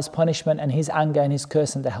Allah's punishment and His anger and His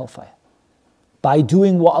curse and the hellfire. by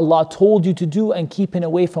doing what Allah told you to do and keeping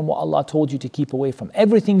away from what Allah told you to keep away from.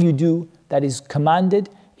 Everything you do that is commanded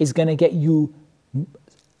is going to get you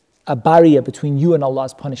a barrier between you and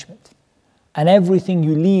Allah's punishment. And everything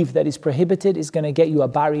you leave that is prohibited is going to get you a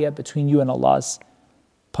barrier between you and Allah's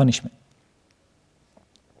punishment.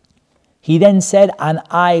 He then said, and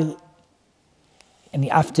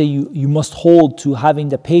after you must hold to having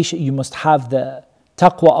the patience, you must have the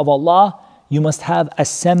taqwa of Allah, you must have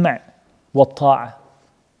as-sam' wa ta'a.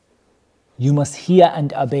 You must hear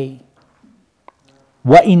and obey.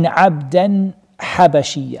 وَإِنْ عَبْدًا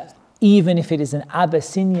حَبَشِيًّا, even if it is an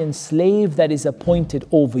Abyssinian slave that is appointed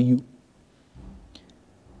over you.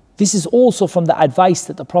 This is also from the advice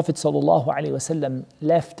that the Prophet ﷺ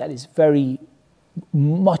left, that is very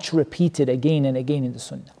much repeated again and again in the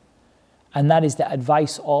Sunnah. And that is the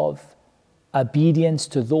advice of obedience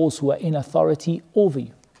to those who are in authority over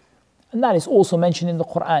you. And that is also mentioned in the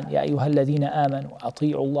Quran. يَا أَيُّهَا الَّذِينَ آمَنُوا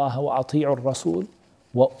أَطِيعُوا اللَّهَ وَأَطِيعُوا الرَّسُولَ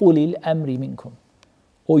وَأُولِي الْأَمْرِ مِنْكُمْ.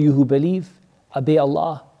 O you who believe, obey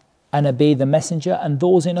Allah and obey the Messenger and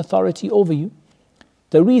those in authority over you.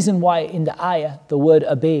 The reason why in the ayah the word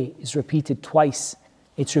obey is repeated twice,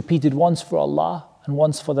 it's repeated once for Allah and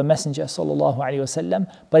once for the Messenger sallallahu alaihi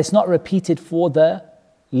wasallam, but it's not repeated for the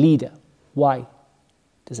leader. Why?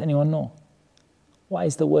 Does anyone know? Why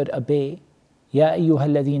is the word obey? يا أيها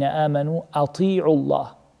الذين آمنوا أطيعوا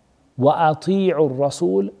الله وأطيعوا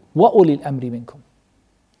الرسول وأولي الأمر منكم.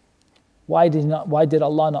 Why did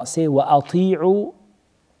Allah not say وأطيعوا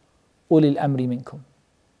أولي الأمر منكم?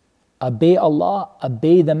 Obey Allah,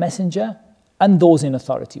 obey the Messenger and those in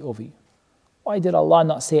authority over you. Why did Allah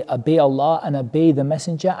not say obey Allah and obey the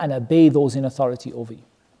Messenger and obey those in authority over you?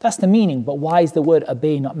 That's the meaning, but why is the word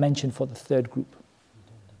obey not mentioned for the third group?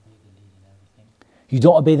 You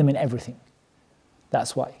don't obey them in everything.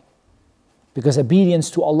 That's why. Because obedience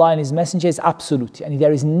to Allah and His Messenger is absolute, and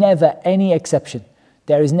there is never any exception.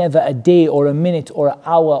 There is never a day or a minute or an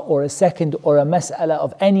hour or a second or a mas'ala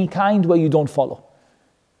of any kind where you don't follow.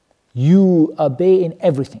 You obey in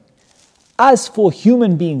everything. As for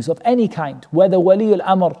human beings of any kind, whether wali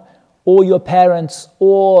al-amr or your parents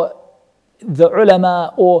or the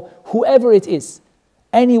ulama or whoever it is,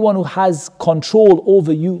 anyone who has control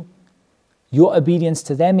over you, your obedience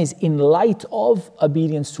to them is in light of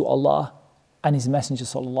obedience to Allah and His Messenger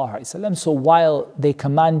sallallahu alaihi wasallam. So while they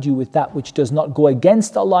command you with that which does not go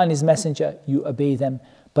against Allah and His Messenger, you obey them.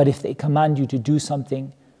 But if they command you to do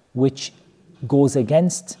something which goes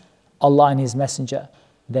against Allah and His Messenger,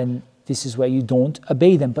 then this is where you don't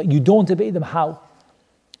obey them. But you don't obey them how?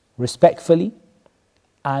 Respectfully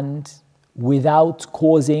and without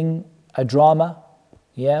causing a drama,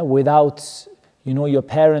 without, your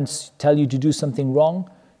parents tell you to do something wrong,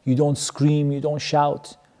 you don't scream, you don't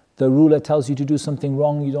shout. The ruler tells you to do something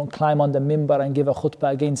wrong, you don't climb on the mimbar and give a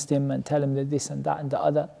khutbah against him and tell him that this and that and the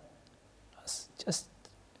other. Just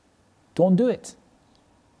don't do it.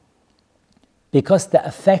 Because the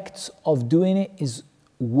effects of doing it is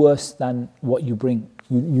worse than what you bring.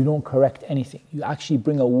 You don't correct anything. You actually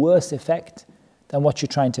bring a worse effect than what you're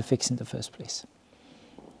trying to fix in the first place.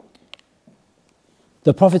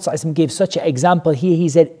 The Prophet ﷺ gave such an example here. He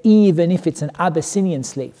said, even if it's an Abyssinian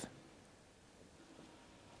slave.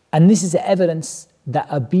 And this is evidence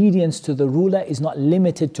that obedience to the ruler is not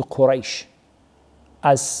limited to Quraysh,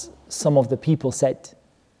 as some of the people said.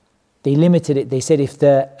 They limited it. They said if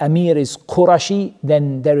the Amir is Qurashi,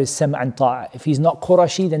 then there is sam' and ta'a. If he's not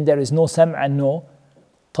Qurashi, then there is no sam' and no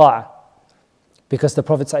ta'a. Because the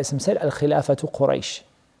Prophet ﷺ said, Al-Khilafatu Quraysh.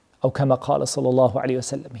 Or kama qala sallallahu alayhi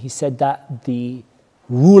wasallam. He said that the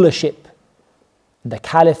rulership, the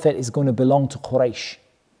caliphate is going to belong to Quraysh.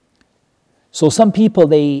 So some people,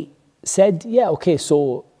 they said,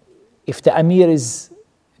 so if the Amir is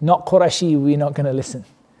not Qurashi, we're not going to listen.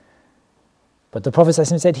 But the Prophet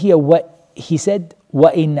ﷺ said here, he said,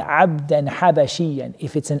 وَإِنْ عَبْدًا حَبَشِيًّا,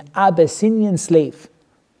 if it's an Abyssinian slave,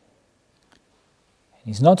 and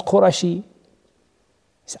he's not Qurashi,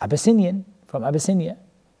 he's Abyssinian, from Abyssinia,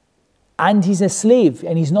 and he's a slave,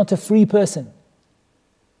 and he's not a free person.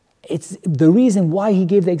 It's the reason why he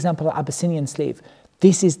gave the example of Abyssinian slave.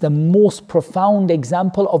 This is the most profound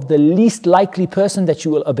example of the least likely person that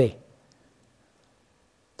you will obey.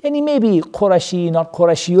 And he may be Qurashi, not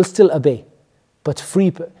Qurashi, you'll still obey. But free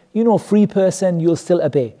person, you'll still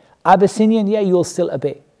obey. Abyssinian, you'll still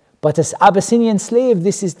obey. But as Abyssinian slave,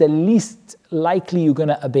 this is the least likely you're going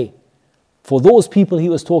to obey. For those people he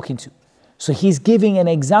was talking to. So he's giving an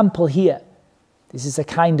example here. This is a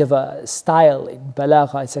kind of a style in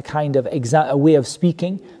balagha, it's a kind of a way of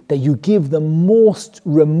speaking that you give the most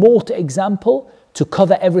remote example to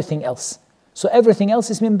cover everything else. So everything else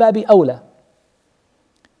is min babi awla.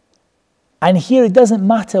 And here it doesn't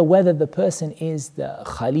matter whether the person is the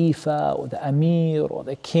Khalifa or the Amir or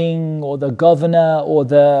the king or the governor or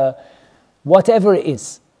the whatever it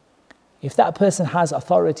is. If that person has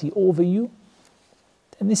authority over you,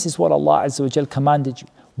 then this is what Allah Azza wa Jal commanded you.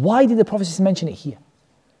 Why did the Prophet mention it here?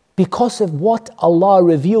 Because of what Allah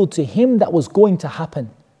revealed to him that was going to happen,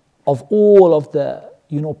 of all of the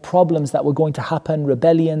problems that were going to happen,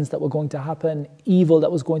 rebellions that were going to happen, evil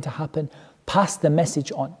that was going to happen. Pass the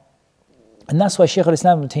message on. And that's why Shaykh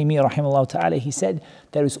al-Islam ibn Taymiyyah rahimahullah ta'ala, he said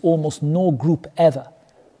there is almost no group ever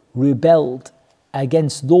rebelled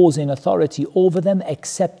against those in authority over them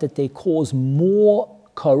except that they cause more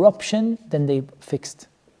corruption than they fixed.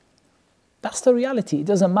 That's the reality. It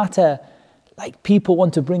doesn't matter, like people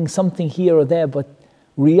want to bring something here or there, but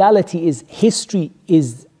reality is, history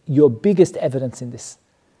is your biggest evidence in this.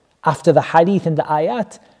 After the hadith and the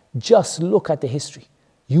ayat, just look at the history.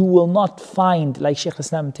 You will not find, like Shaykh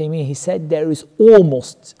al-Islam ibn Taymiyyah, he said, there is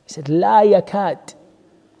almost, he said, la yakad.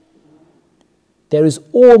 There is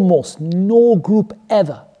almost no group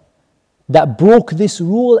ever that broke this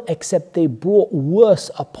rule except they brought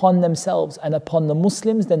worse upon themselves and upon the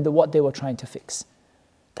Muslims than what they were trying to fix.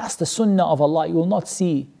 That's the sunnah of Allah. You will not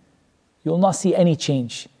see any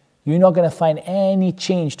change. You're not going to find any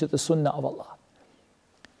change to the sunnah of Allah.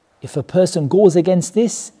 If a person goes against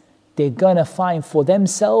this, they're going to find for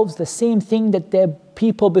themselves the same thing that their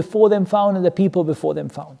people before them found and the people before them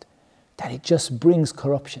found. That it just brings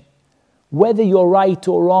corruption. Whether you're right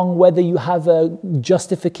or wrong, whether you have a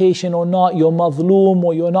justification or not, you're madhloom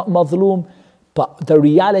or you're not madhloom, but the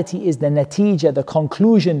reality is the natija, the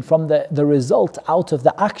conclusion from the result out of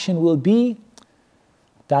the action will be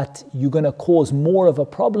that you're going to cause more of a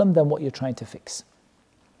problem than what you're trying to fix.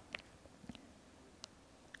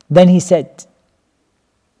 Then he said,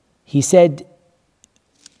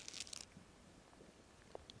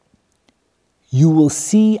 you will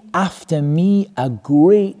see after me a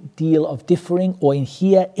great deal of differing, or in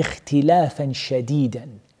here, ikhtilafan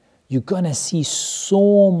shadidan. You're going to see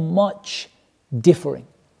so much differing,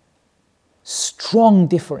 strong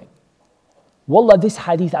differing. Wallah, this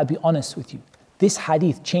hadith, I'll be honest with you, this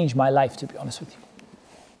hadith changed my life, to be honest with you.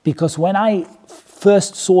 Because when I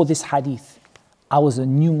first saw this hadith, I was a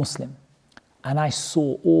new Muslim, and I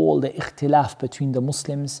saw all the ikhtilaf between the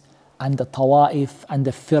Muslims and the tawa'if and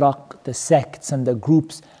the firaq, the sects and the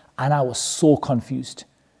groups, and I was so confused.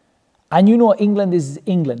 And you know, England is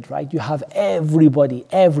England, right? You have everybody,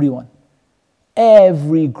 everyone,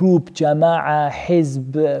 every group, jama'ah,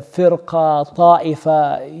 hizb, firqa,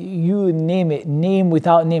 ta'ifa, you name it, name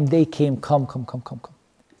without name, they came, come.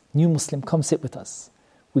 New Muslim, come sit with us.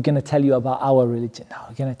 We're going to tell you about our religion now.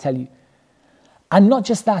 We're going to tell you. And not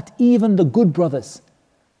just that, even the good brothers.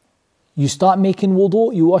 You start making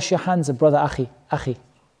wudu, you wash your hands, and brother, akhi,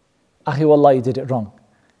 wallah, you did it wrong.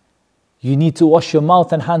 You need to wash your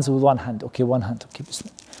mouth and hands with one hand. Okay, one hand. Okay,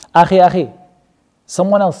 bismillah. Akhi,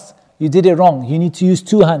 someone else, you did it wrong. You need to use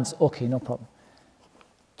two hands. Okay, no problem.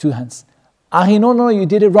 Two hands. Akhi, no, you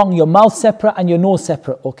did it wrong. Your mouth separate and your nose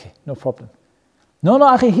separate. Okay, no problem. No,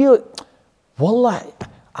 akhi, here, wallah,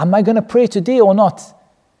 am I going to pray today or not?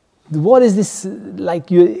 What is this,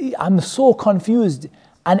 I'm so confused.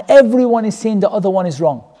 And everyone is saying the other one is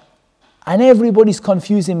wrong. And everybody's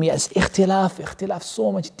confusing me as ikhtilaf,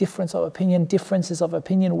 so much difference of opinion, differences of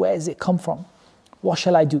opinion. Where does it come from? What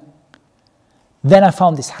shall I do? Then I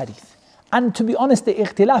found this hadith. And to be honest, the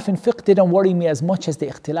ikhtilaf in fiqh didn't worry me as much as the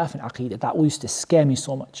ikhtilaf in aqeedah. That used to scare me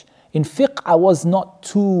so much. In fiqh, I was not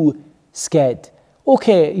too scared.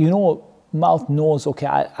 Okay, mouth, nose, okay,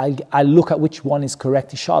 I look at which one is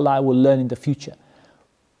correct. Inshallah, I will learn in the future.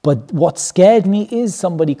 But what scared me is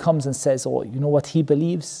somebody comes and says, oh, you know what he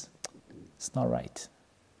believes? It's not right.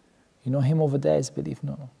 You know him over there is belief?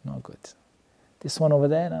 No, not good. This one over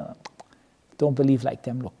there, no. Don't believe like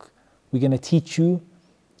them. Look, we're going to teach you,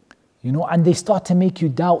 and they start to make you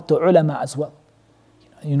doubt the ulama as well.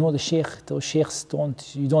 The sheikh, those sheikhs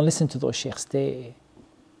you don't listen to those sheikhs. They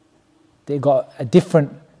got a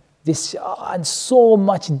different, and so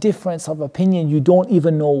much difference of opinion, you don't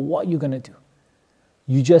even know what you're going to do.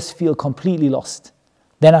 You just feel completely lost.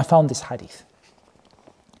 Then I found this hadith.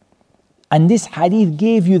 And this hadith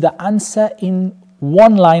gave you the answer in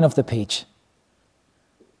one line of the page.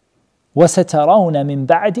 وَسَتَرَوْنَ مِن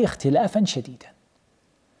بَعْدِ اخْتِلَافًا شَدِيدًا.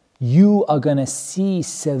 You are going to see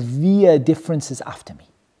severe differences after me.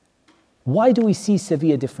 Why do we see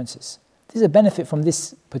severe differences? There's a benefit from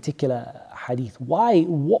this particular hadith. Why?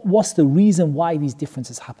 What's the reason why these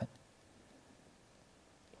differences happen?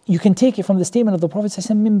 You can take it from the statement of the Prophet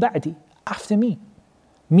min ba'di, after me.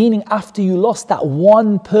 Meaning after you lost that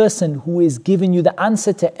one person who is giving you the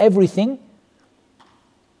answer to everything,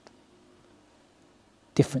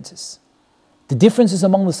 differences. The differences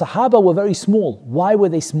among the Sahaba were very small. Why were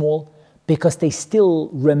they small? Because they still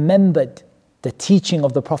remembered the teaching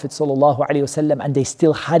of the Prophet ﷺ, and they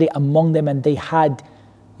still had it among them, and they had,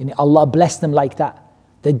 Allah blessed them like that.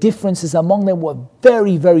 The differences among them were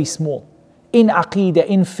very, very small. In aqeedah,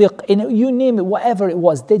 in fiqh, in you name it, whatever it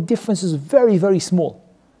was, the differences were very, very small.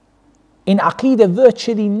 In aqeedah,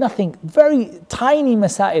 virtually nothing, very tiny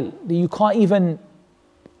masail that you can't even,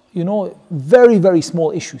 very, very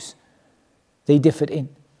small issues they differed in.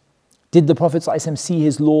 Did the Prophet ﷺ see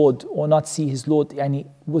his Lord or not see his Lord? And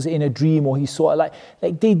was it in a dream or he saw it?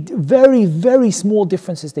 Like they very, very small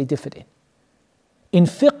differences they differed in. In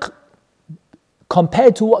fiqh,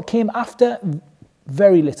 compared to what came after,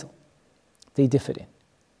 very little they differed in.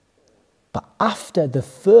 But after, the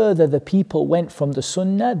further the people went from the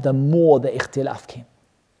sunnah, the more the ikhtilaf came.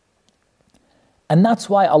 And that's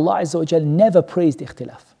why Allah Azza wa Jal never praised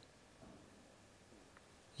ikhtilaf.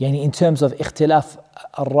 In terms of ikhtilaf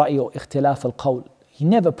al-ra'i or ikhtilaf al-qawl, He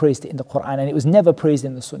never praised it in the Quran, and it was never praised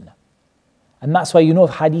in the sunnah. And that's why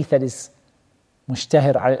of hadith that is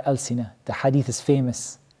mushtahir al-alsina, the hadith is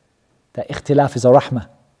famous, that ikhtilaf is a rahmah.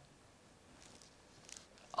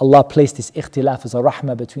 Allah placed this ikhtilaf as a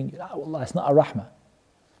rahmah between you. Allah, it's not a rahmah.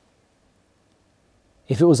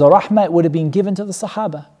 If it was a rahmah, it would have been given to the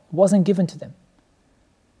Sahaba. It wasn't given to them.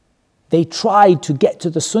 They tried to get to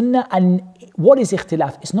the sunnah, and what is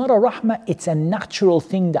ikhtilaf? It's not a rahmah, it's a natural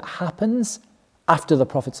thing that happens after the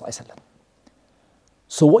Prophet ﷺ.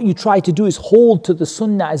 So what you try to do is hold to the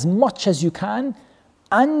sunnah as much as you can,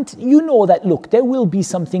 and you know that, look, there will be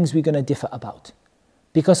some things we're going to differ about.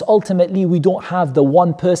 Because ultimately we don't have the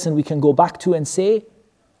one person we can go back to and say,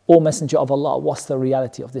 "O Messenger of Allah, what's the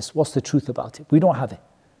reality of this? What's the truth about it?" We don't have it.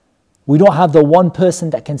 We don't have the one person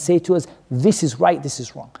that can say to us, "This is right, this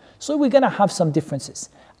is wrong." So we're going to have some differences.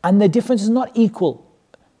 And the difference is not equal.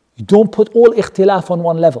 You don't put all ikhtilaf on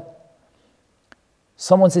one level.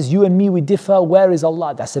 Someone says, "You and me, we differ, where is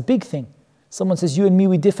Allah?" That's a big thing. Someone says, "You and me,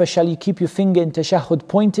 we differ, shall you keep your finger in tashahhud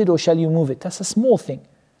pointed or shall you move it?" That's a small thing.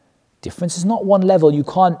 Difference is not one level. You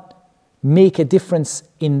can't make a difference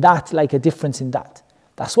in that like a difference in that.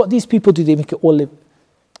 That's what these people do. They make it all live.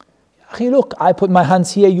 Look, I put my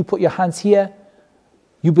hands here, you put your hands here.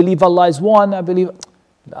 You believe Allah is one, I believe...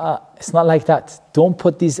 it's not like that. Don't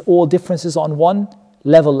put these all differences on one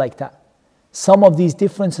level like that. Some of these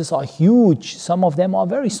differences are huge. Some of them are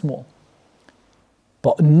very small.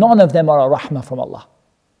 But none of them are a rahmah from Allah.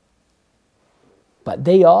 But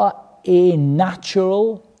they are a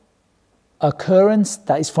natural occurrence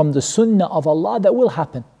that is from the sunnah of Allah that will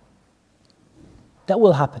happen. That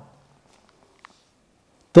will happen.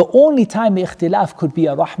 The only time ikhtilaf could be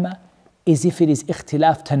a rahmah is if it is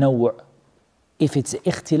ikhtilaf tanawwu'. If it's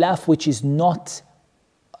ikhtilaf which is not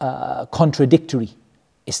contradictory.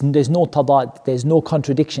 There's no tadad, there's no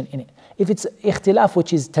contradiction in it. If it's ikhtilaf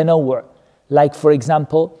which is tanawwu', like for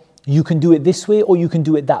example, you can do it this way or you can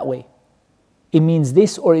do it that way. It means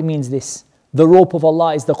this or it means this. The rope of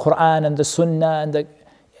Allah is the Quran and the Sunnah and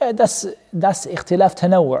that's ikhtilaf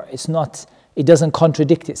tanawwu'. It doesn't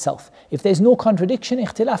contradict itself. If there's no contradiction,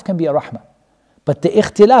 ikhtilaf can be a rahmah. But the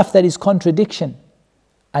ikhtilaf that is contradiction,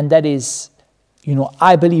 and that is,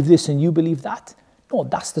 I believe this and you believe that, no,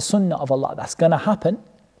 that's the sunnah of Allah. That's going to happen,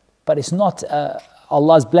 but it's not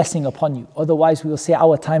Allah's blessing upon you. Otherwise, we will say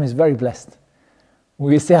our time is very blessed.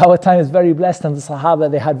 We will say our time is very blessed, and the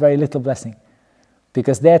Sahaba, they had very little blessing.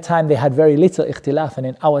 Because their time they had very little ikhtilaf, and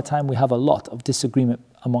in our time we have a lot of disagreement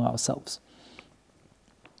among ourselves.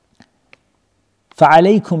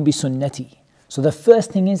 فَعَلَيْكُمْ بِسُنَّتِي. So the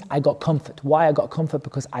first thing is, I got comfort. Why I got comfort?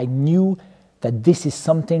 Because I knew that this is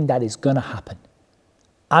something that is going to happen.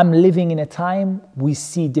 I'm living in a time we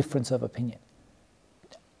see difference of opinion.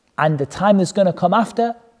 And the time that's going to come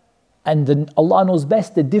after, and Allah knows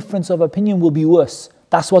best, the difference of opinion will be worse.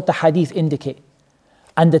 That's what the hadith indicate.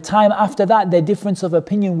 And the time after that, the difference of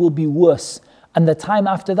opinion will be worse. And the time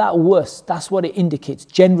after that, worse. That's what it indicates,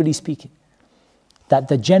 generally speaking. That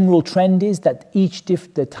the general trend is that as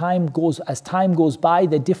time goes by,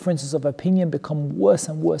 the differences of opinion become worse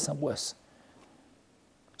and worse and worse.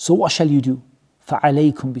 So what shall you do?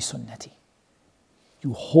 فَعَلَيْكُمْ بِسُنَّتِي.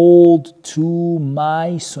 You hold to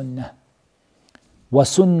my sunnah.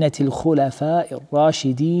 وَسُنَّةِ الْخُلَفَاءِ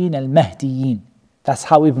الرَّاشِدِينَ الْمَهْدِيِّينَ. That's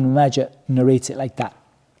how Ibn Majah narrates it like that.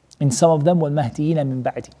 In some of them, وَالْمَهْدِيِّينَ مِن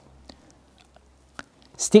بَعْدِ.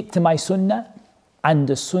 Stick to my sunnah and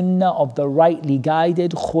the sunnah of the rightly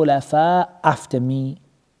guided khulafa after me.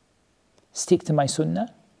 Stick to my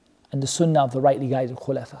sunnah and the sunnah of the rightly guided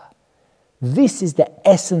khulafa. This is the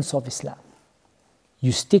essence of Islam.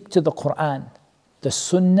 You stick to the Quran, the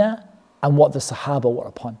sunnah, and what the Sahaba were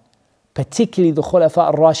upon. Particularly the Khulafa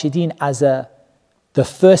al-Rashidin as the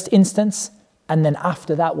first instance, and then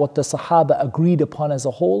after that what the Sahaba agreed upon as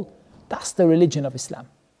a whole. That's the religion of Islam.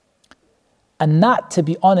 And that, to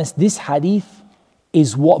be honest, this hadith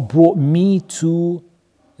is what brought me to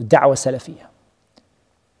Da'wah Salafiyah.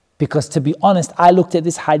 Because to be honest, I looked at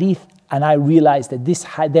this hadith and I realized that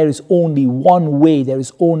there is only one way, there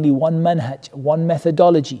is only one manhaj, one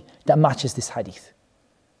methodology that matches this hadith.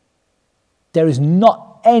 There is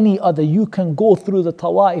not any other. You can go through the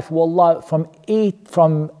Tawa'if, wallah, from A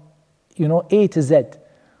to Z,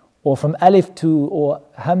 or from Alif to, or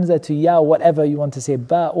Hamza to Ya, whatever you want to say,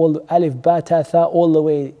 Ba, Alif, Ba, Ta, Tha, all the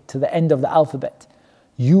way to the end of the alphabet.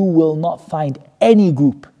 You will not find any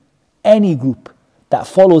group that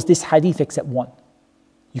follows this hadith except one.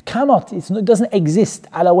 You cannot, it doesn't exist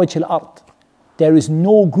ala wajh al-ard. There is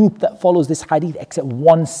no group that follows this hadith except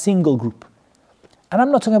one single group. And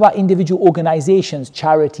I'm not talking about individual organizations,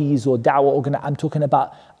 charities or da'wah I'm talking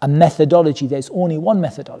about a methodology. There's only one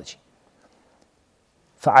methodology.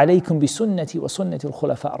 فَعَلَيْكُمْ بِسُنَّتِي وَسُنَّةِ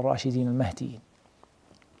الْخُلَفَاءِ الرَّاشِدِينَ الْمَهْدِيِّينَ.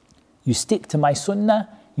 You stick to my sunnah,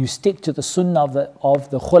 you stick to the sunnah of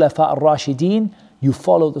the Khulafa al-Rashideen, you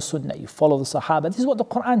follow the sunnah, you follow the Sahaba. This is what the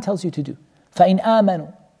Quran tells you to do. فَإِنْ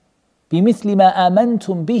آمَنُوا بِمِثْلِ مَا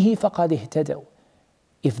آمَنْتُمْ بِهِ فَقَدْ اهْتَدَوْا.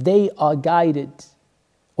 If they are guided,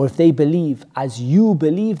 or if they believe as you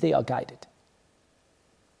believe, they are guided.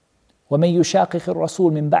 وَمَنْ يُشَاقِقِ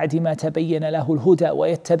الرَّسُولِ مِنْ بَعْدِ مَا تَبَيَّنَ لَهُ الْهُدَى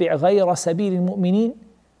وَيَتَّبِعْ غَيْرَ سَبِيلِ الْمُؤْمِنِينَ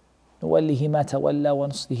نُوَلِّهِ مَا تَوَلَّى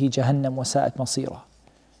وَنُصْلِهِ جَهَنَّمَ وَسَاءَتْ مَصِيرًا.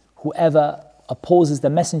 Whoever opposes the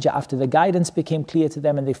messenger after the guidance became clear to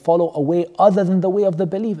them and they follow a way other than the way of the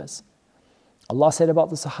believers. Allah said about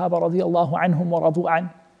the Sahaba radiyallahu anhum wa radu an,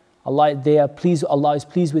 Allah is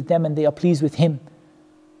pleased with them and they are pleased with Him.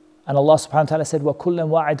 And Allah subhanahu wa ta'ala said, وَكُلًّا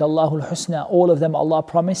وَعَدَ اللَّهُ الْحُسْنَى. All of them Allah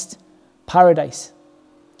promised paradise.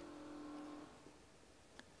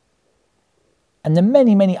 And the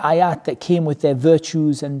many ayat that came with their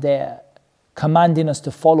virtues and their commanding us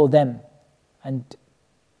to follow them and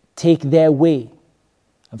take their way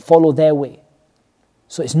and follow their way.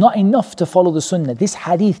 So it's not enough to follow the sunnah. This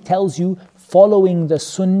hadith tells you following the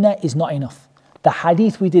sunnah is not enough. The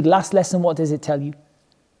hadith we did last lesson, what does it tell you?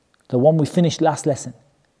 The one we finished last lesson.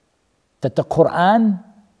 That the Quran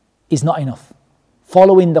is not enough.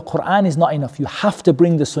 Following the Quran is not enough. You have to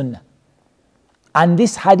bring the sunnah. And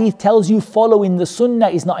this hadith tells you following the sunnah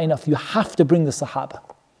is not enough. You have to bring the Sahaba.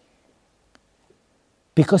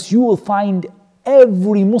 Because you will find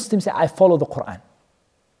every Muslim say, I follow the Quran.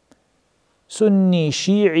 Sunni,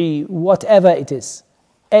 Shi'i, whatever it is.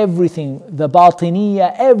 Everything, the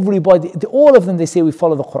Batiniya, everybody, all of them, they say we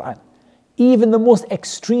follow the Quran. Even the most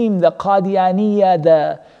extreme, the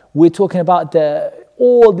Qadianiya, we're talking about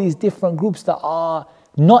all these different groups that are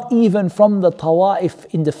not even from the Tawa'if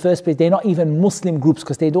in the first place. They're not even Muslim groups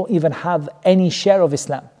because they don't even have any share of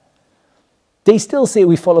Islam. They still say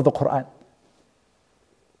we follow the Quran.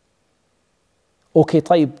 Okay,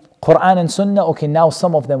 طيب, Quran and Sunnah, okay, now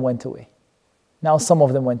some of them went away.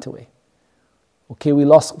 Okay, we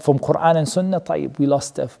lost from Quran and Sunnah, طيب, we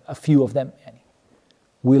lost a few of them.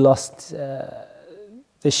 We lost the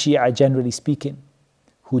Shia, generally speaking,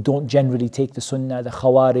 who don't generally take the Sunnah. The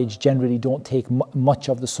Khawarij generally don't take much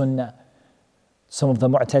of the Sunnah. Some of the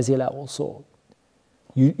Mu'tazila also.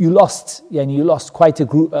 You lost quite a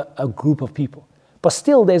group of people. But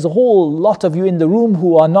still, there's a whole lot of you in the room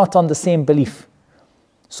who are not on the same belief.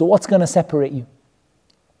 So what's going to separate you?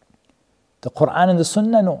 The Quran and the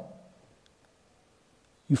Sunnah? No.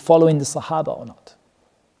 You following the Sahaba or not?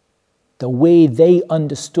 The way they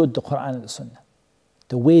understood the Quran and the Sunnah.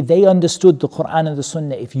 The way they understood the Quran and the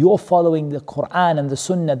Sunnah. If you're following the Quran and the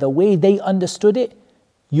Sunnah the way they understood it,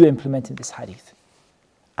 you're implementing this hadith.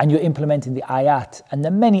 And you're implementing the ayat and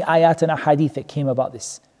the many ayat and ahadith that came about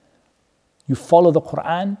this. You follow the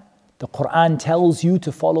Quran tells you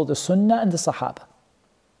to follow the Sunnah and the Sahaba.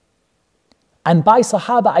 And by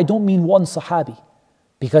Sahaba, I don't mean one Sahabi.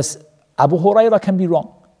 Because Abu Hurairah can be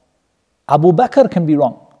wrong. Abu Bakr can be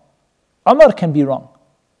wrong. Umar can be wrong.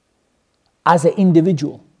 As an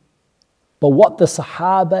individual. But what the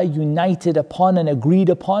Sahaba united upon and agreed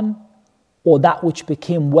upon, or that which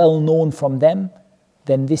became well known from them,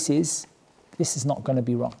 then this is not going to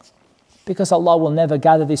be wrong. Because Allah will never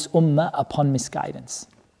gather this ummah upon misguidance.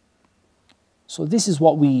 So this is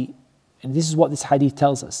what this hadith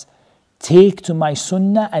tells us. Take to my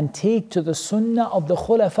sunnah and take to the sunnah of the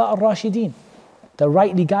Khulafa al-Rashideen, the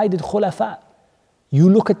rightly guided Khulafa. You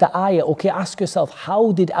look at the ayah, okay, ask yourself,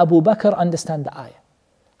 how did Abu Bakr understand the ayah?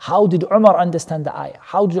 How did Umar understand the ayah?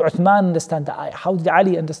 How did Uthman understand the ayah? How did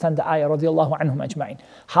Ali understand the ayah radiallahu anhum ajma'in?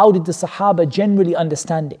 How did the Sahaba generally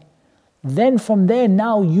understand it? Then from there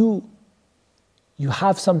now you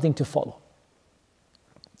have something to follow.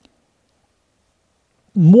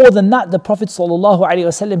 More than that, the Prophet sallallahu alaihi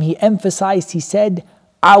wasallam, he emphasized, he said,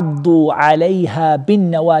 "Addu alayha bin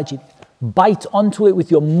nawajid." Bite onto it with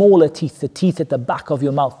your molar teeth, the teeth at the back of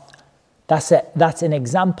your mouth. That's an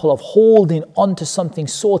example of holding onto something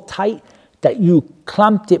so tight that you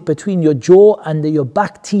clamped it between your jaw and your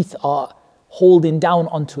back teeth are holding down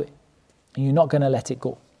onto it. And you're not going to let it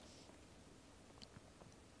go.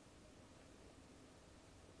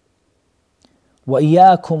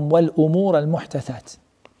 وَإِيَّاكُمْ وَالْأُمُورَ الْمُحْتَثَاتِ.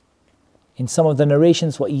 In some of the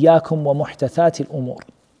narrations, وَإِيَّاكُمْ وَمُحْتَثَاتِ الْأُمُورِ.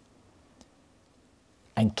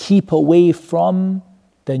 And keep away from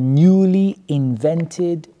the newly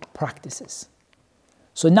invented practices.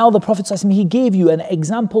 So now the Prophet ﷺ, he gave you an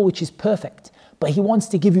example which is perfect, but he wants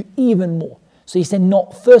to give you even more. So he said, no,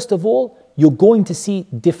 first of all, you're going to see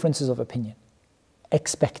differences of opinion.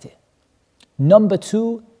 Expect it. Number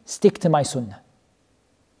 2, stick to my sunnah.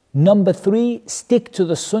 Number 3, stick to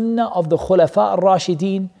the sunnah of the Khulafa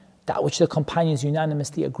al-Rashideen, that which the companions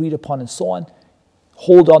unanimously agreed upon and so on.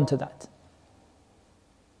 Hold on to that.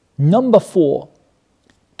 Number 4,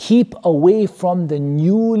 keep away from the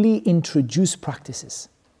newly introduced practices.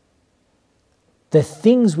 The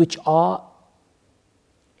things which are,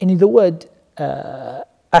 in the word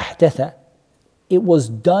ahdatha, it was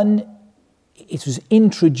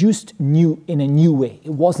introduced new in a new way. It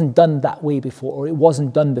wasn't done that way before, or it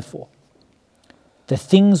wasn't done before. The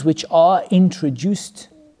things which are introduced,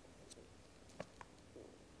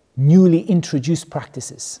 newly introduced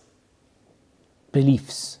practices,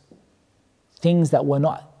 beliefs, things that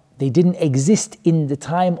they didn't exist in the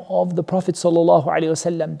time of the Prophet sallallahu alaihi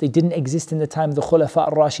wasallam. They didn't exist in the time of the Khulafa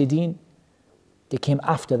al-Rashideen. They came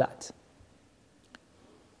after that.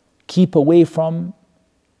 Keep away from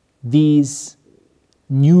these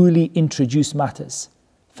newly introduced matters.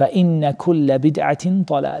 فَإِنَّ كُلَّ بِدْعَةٍ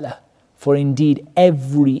ضَلَالَةٍ. For indeed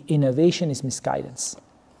every innovation is misguidance.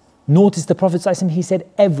 Notice the Prophet ﷺ, he said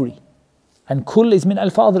every. And kull is min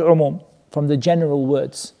alfadh al-umum, from the general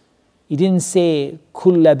words. He didn't say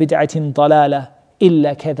كُلَّ بِدْعَةٍ ضَلَالَةٍ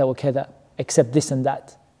إِلَّا كَذَا وَكَذَا, except this and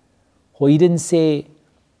that. Or he didn't say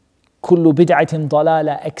كُلُّ بِدْعَةٍ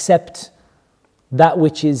ضَلَالَةٍ, except that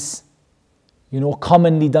which is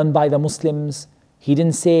commonly done by the Muslims. He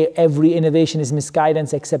didn't say every innovation is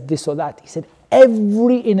misguidance except this or that. He said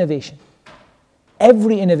every innovation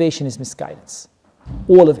is misguidance.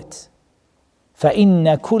 All of it.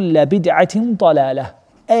 فَإِنَّ كُلَّ بِدْعَةٍ ضَلَالَةٍ.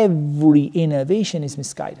 Every innovation is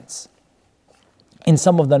misguidance. In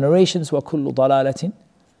some of the narrations, وَكُلُّ ضَلَالَةٍ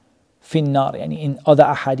فِي النَّارِ, in other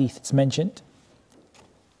ahadith it's mentioned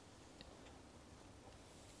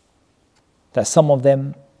that some of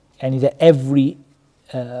them, that every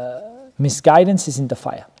misguidance is in the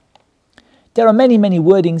fire. There are many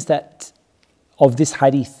wordings of this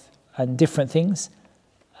hadith and different things.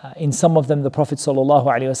 In some of them, the Prophet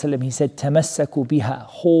ﷺ, he said, تَمَسَّكُوا بِهَا,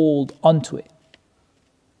 hold onto it.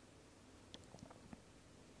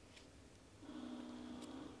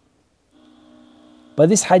 But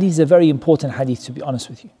this hadith is a very important hadith, to be honest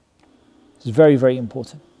with you. It's very, very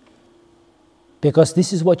important. Because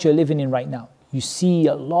this is what you're living in right now. You see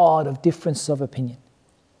a lot of differences of opinion.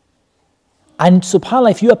 And subhanAllah,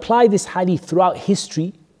 if you apply this hadith throughout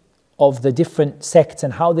history of the different sects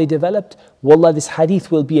and how they developed, wallah, this hadith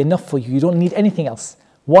will be enough for you. You don't need anything else.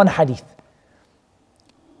 One hadith.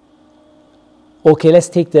 Okay, let's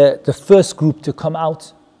take the first group to come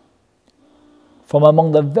out. From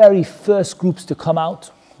among the very first groups to come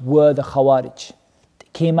out were the Khawarij. They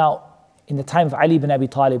came out in the time of Ali ibn Abi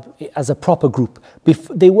Talib as a proper group.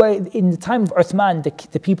 They were in the time of Uthman,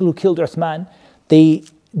 the people who killed Uthman, they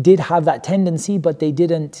did have that tendency, but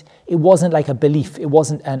it wasn't like a belief, it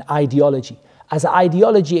wasn't an ideology. As an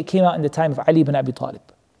ideology, it came out in the time of Ali ibn Abi Talib.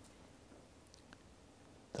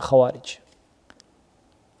 The Khawarij.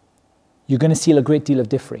 You're going to see a great deal of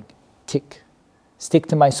differing. Tick. Stick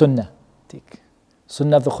to my sunnah. Tick.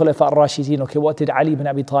 Sunnah of the Khulafa al-Rashideen. Okay, what did Ali ibn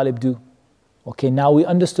Abi Talib do? Okay, now we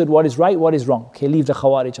understood what is right, what is wrong. Okay, leave the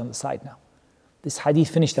Khawarij on the side now. This hadith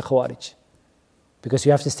finished the Khawarij. Because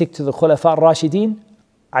you have to stick to the Khulafa al-Rashideen.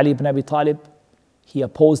 Ali ibn Abi Talib, he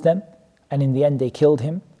opposed them, and in the end they killed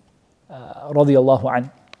him. Radiyallahu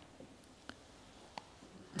an.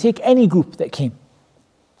 Take any group that came,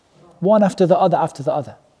 one after the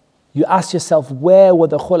other. You ask yourself, where were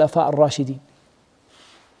the Khulafa al-Rashideen?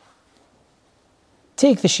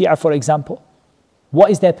 Take the Shia, for example. What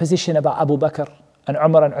is their position about Abu Bakr and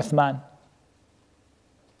Umar and Uthman?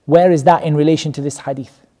 Where is that in relation to this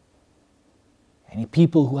hadith? Any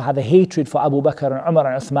people who have a hatred for Abu Bakr and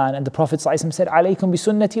Umar and Uthman, and the Prophet ﷺ said, "Alaykum bi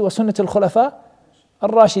sunnati wa sunnati al-khulafa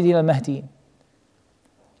al-rashidin al-mahdiyyin."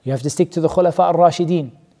 You have to stick to the khulafa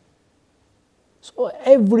al-rashidin. So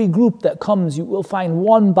every group that comes, you will find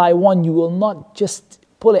one by one, you will not just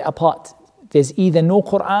pull it apart. There's either no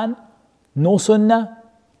Quran, no Sunnah,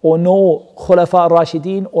 or no khulafa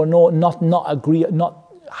al-rashidin, or not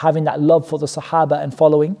having that love for the Sahaba and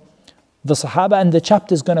following the Sahaba. And the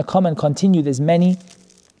chapter is going to come and continue. There's many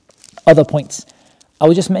other points. I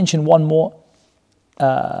will just mention one more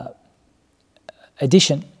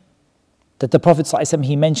addition that the Prophet ﷺ,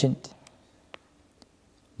 he mentioned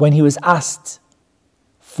when he was asked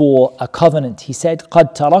for a covenant. He said,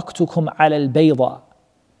 قَدْ تَرَكْتُكُمْ عَلَى الْبَيْضَةِ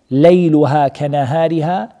لَيْلُهَا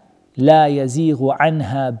كَنَهَارِهَا لَا يَزِيغُ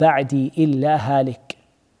عَنْهَا بَعْدِي إِلَّا هَالِكٌ.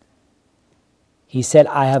 He said,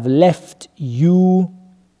 I have left you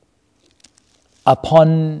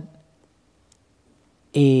upon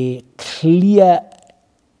a clear,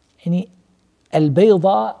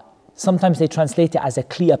 al-bayda, sometimes they translate it as a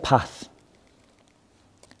clear path.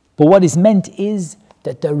 But what is meant is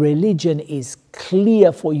that the religion is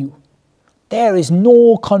clear for you. There is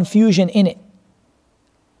no confusion in it.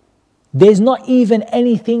 There's not even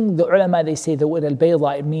anything, the ulama, they say the word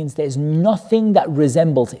al-bayda, it means there's nothing that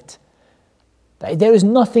resembles it. There is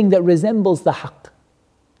nothing that resembles the haqq.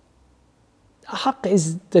 The haqq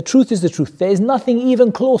is, the truth is the truth. There is nothing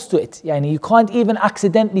even close to it. You can't even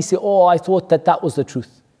accidentally say, oh, I thought that was the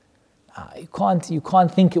truth. You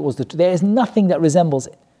can't think it was the truth. There is nothing that resembles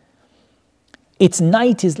it. Its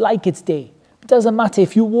night is like its day. It doesn't matter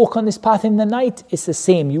if you walk on this path in the night, it's the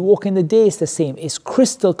same. You walk in the day, it's the same. It's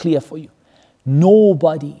crystal clear for you.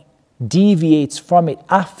 Nobody deviates from it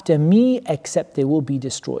after me except they will be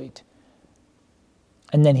destroyed.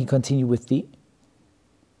 And then he continued with the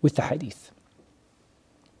hadith.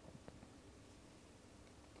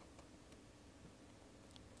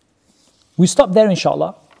 We stop there,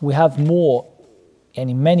 inshallah. We have more,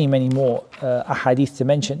 many more ahadith to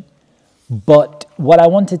mention. But what I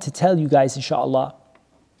wanted to tell you guys, inshallah,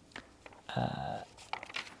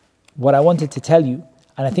 what I wanted to tell you,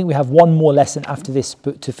 and I think we have one more lesson after this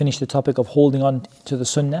to finish the topic of holding on to the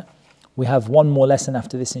sunnah. We have one more lesson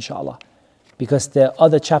after this, inshallah. Because there are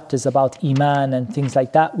other chapters about Iman and things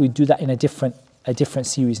like that. We do that in a different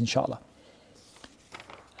series, inshallah.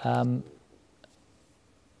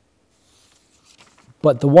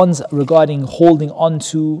 But the ones regarding holding on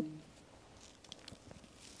to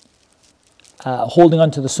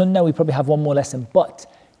the sunnah, we probably have one more lesson. But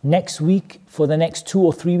next week, for the next 2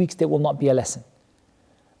 or 3 weeks, there will not be a lesson.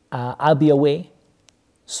 I'll be away,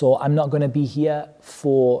 so I'm not going to be here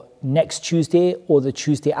for next Tuesday or the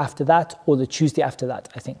Tuesday after that or the Tuesday after that,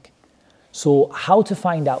 I think. So how to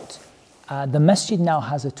find out? The masjid now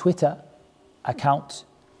has a Twitter account,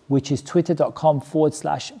 which is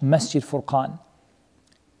twitter.com/Masjid Furqan.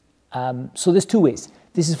 So there's 2 ways.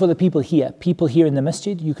 This is for the people here. People here in the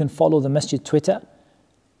masjid, you can follow the masjid Twitter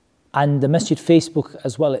and the masjid Facebook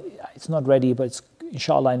as well. It's not ready, but it's,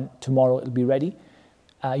 inshallah, tomorrow it'll be ready.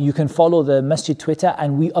 You can follow the masjid Twitter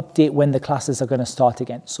and we update when the classes are going to start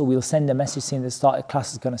again. So we'll send a message saying the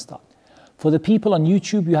class is going to start. For the people on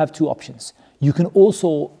YouTube, you have 2 options. You can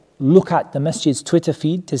also look at the masjid's Twitter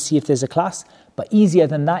feed to see if there's a class. But easier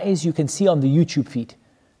than that is you can see on the YouTube feed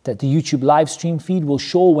that the YouTube live stream feed will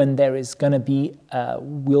show when there is going to be,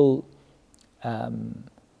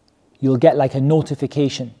 you'll get like a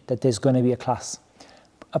notification that there's going to be a class.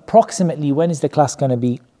 Approximately, when is the class going to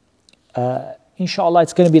be? Inshallah,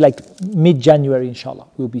 it's going to be like mid-January, inshallah.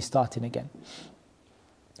 We'll be starting again.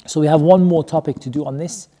 So we have one more topic to do on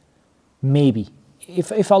this. Maybe.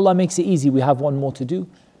 If Allah makes it easy, we have one more to do.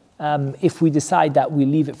 If we decide that we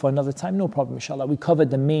leave it for another time, no problem, inshallah. We covered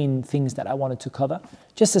the main things that I wanted to cover.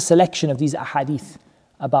 Just a selection of these ahadith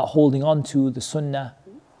about holding on to the sunnah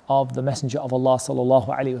of the Messenger of Allah sallallahu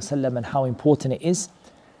alaihi wasallam and how important it is.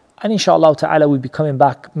 And inshallah ta'ala, we'll be coming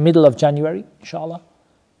back middle of January, inshallah.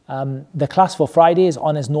 The class for Friday is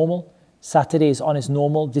on as normal. Saturday is on as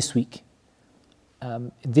normal this week.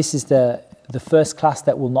 This is the first class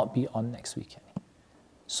that will not be on next week.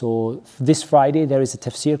 So this Friday there is a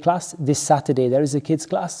tafsir class. This Saturday there is a kids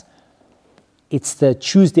class. It's the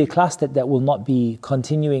Tuesday class that will not be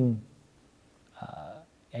continuing.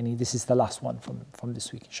 This is the last one from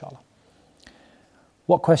this week, inshallah.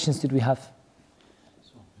 What questions did we have?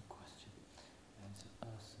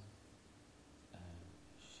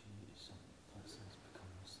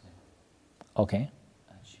 Okay.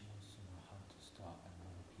 And she wants to know how to start and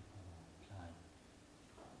whether people will apply.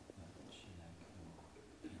 But she on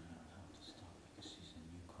how to start because she's a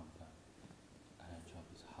newcomer.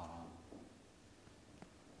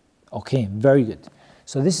 Okay, very good.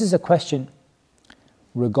 So this is a question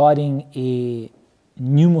regarding a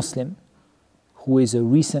new Muslim who is a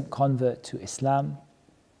recent convert to Islam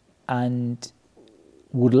and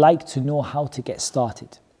would like to know how to get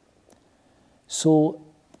started. So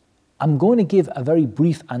I'm going to give a very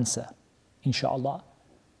brief answer, inshallah.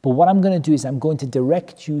 But what I'm going to do is I'm going to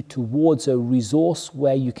direct you towards a resource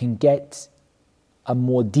where you can get a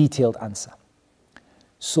more detailed answer.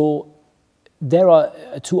 So there are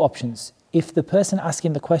two options. If the person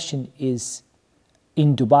asking the question is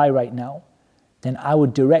in Dubai right now, then I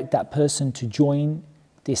would direct that person to join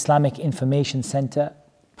the Islamic Information Center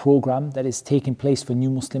program that is taking place for new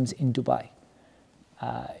Muslims in Dubai.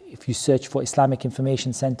 If you search for Islamic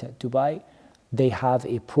Information Center Dubai, they have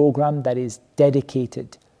a program that is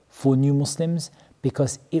dedicated for new Muslims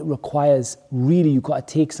because it requires really, you've got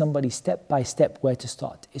to take somebody step by step where to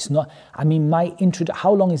start. It's not, I mean,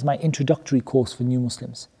 how long is my introductory course for new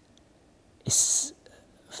Muslims? It's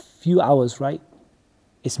a few hours, right?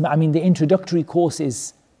 The introductory course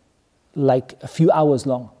is like a few hours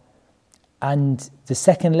long. And the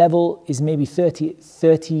second level is maybe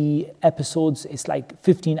 30 episodes. It's like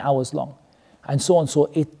 15 hours long and so on.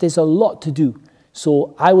 So there's a lot to do.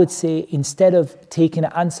 So I would say instead of taking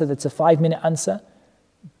an answer that's a 5-minute answer,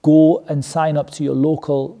 go and sign up to your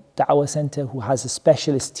local da'wah center who has a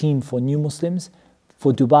specialist team for new Muslims,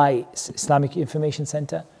 for Dubai Islamic Information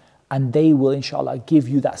Center, and they will inshallah give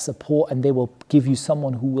you that support and they will give you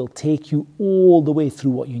someone who will take you all the way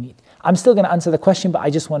through what you need. I'm still going to answer the question, but I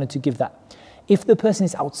just wanted to give that. If the person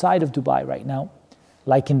is outside of Dubai right now,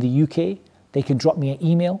 like in the UK, they can drop me an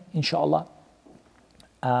email, inshallah.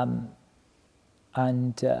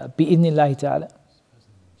 Bi'idhnillahi ta'ala.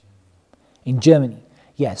 In Germany.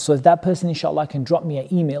 Yeah, so if that person, inshallah, can drop me an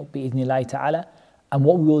email, bi'idhnillahi ta'ala, and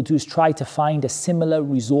what we will do is try to find a similar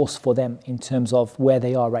resource for them in terms of where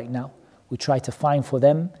they are right now. We try to find for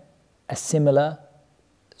them a similar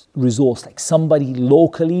resource, like somebody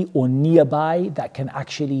locally or nearby that can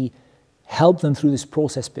actually help them through this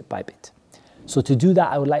process bit by bit. So to do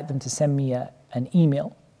that, I would like them to send me an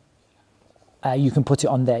email. You can put it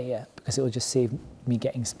on there, yeah, because it will just save me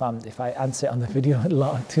getting spammed. If I answer it on the video,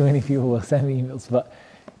 too many people will send me emails, but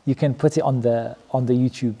you can put it on the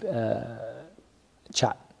YouTube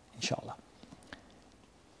chat, inshallah.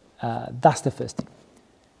 That's the first thing.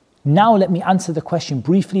 Now let me answer the question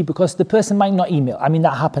briefly because the person might not email. I mean,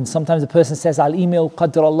 that happens. Sometimes the person says, I'll email,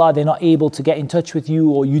 Qadr Allah, they're not able to get in touch with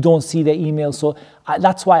you or you don't see their email. So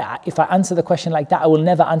that's why if I answer the question like that, I will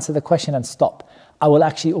never answer the question and stop. I will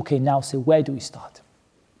actually, okay, now say, where do we start?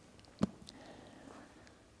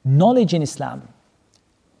 Knowledge in Islam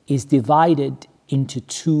is divided into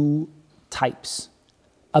two types: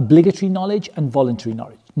 obligatory knowledge and voluntary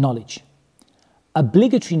knowledge.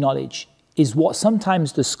 Obligatory knowledge is what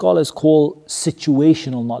sometimes the scholars call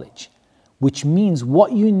situational knowledge, which means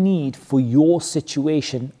what you need for your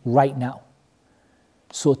situation right now.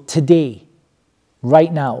 So today,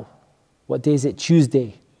 right now, what day is it?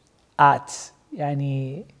 Tuesday, at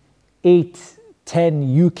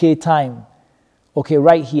 8:10 UK time. Okay,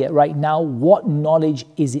 right here, right now, what knowledge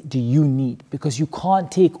do you need? Because you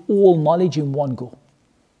can't take all knowledge in one go,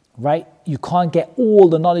 right? You can't get all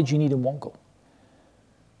the knowledge you need in one go.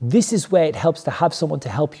 This is where it helps to have someone to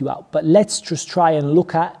help you out. But let's just try and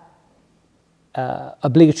look at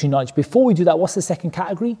obligatory knowledge. Before we do that, what's the second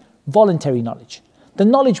category? Voluntary knowledge. The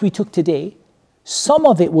knowledge we took today, some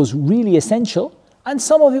of it was really essential and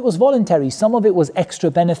some of it was voluntary. Some of it was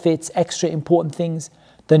extra benefits, extra important things.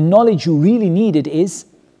 The knowledge you really needed is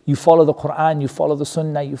you follow the Quran, you follow the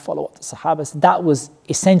Sunnah, you follow what the Sahaba said. That was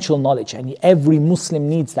essential knowledge and every Muslim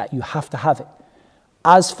needs that. You have to have it.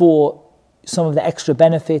 As for some of the extra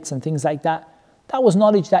benefits and things like that, that was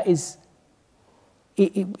knowledge that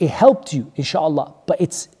it helped you, inshallah, but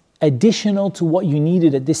it's additional to what you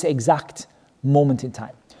needed at this exact moment in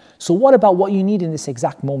time. So what about what you need in this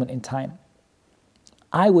exact moment in time?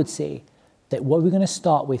 I would say that what we're going to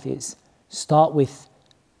start with is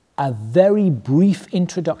a very brief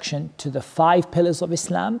introduction to the 5 pillars of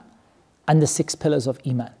Islam and the 6 pillars of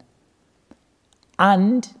Iman.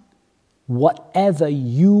 And whatever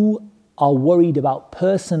you are worried about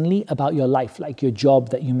personally about your life, like your job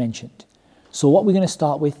that you mentioned. So what we're going to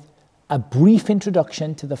start with, a brief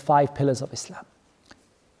introduction to the 5 pillars of Islam.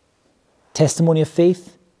 Testimony of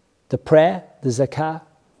faith, the prayer, the zakah,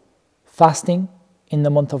 fasting in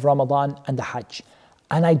the month of Ramadan, and the Hajj.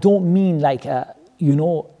 And I don't mean like,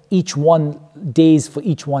 each one, days for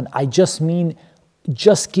each one. I just mean,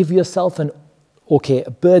 just give yourself a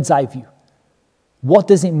bird's eye view. What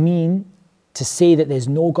does it mean to say that there's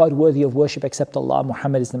no God worthy of worship except Allah,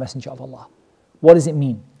 Muhammad is the messenger of Allah? What does it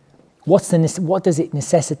mean? What does it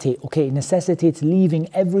necessitate? Okay, it necessitates leaving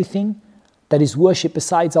everything that is worship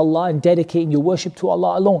besides Allah and dedicating your worship to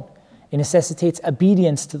Allah alone. It necessitates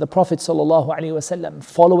obedience to the Prophet ﷺ,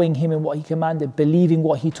 following him in what he commanded, believing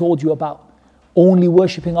what he told you about, only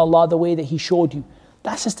worshipping Allah the way that he showed you.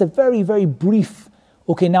 That's just a very, very brief,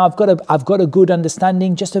 okay, now I've got a good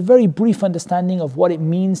understanding, just a very brief understanding of what it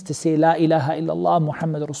means to say La ilaha illallah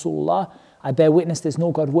Muhammad Rasulullah. I bear witness there's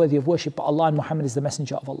no God worthy of worship but Allah, and Muhammad is the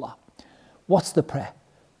messenger of Allah. What's the prayer?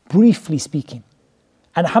 Briefly speaking.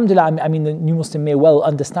 And alhamdulillah, I mean the new Muslim may well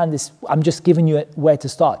understand this. I'm just giving you where to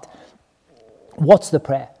start. What's the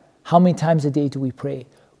prayer? How many times a day do we pray?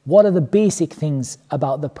 What are the basic things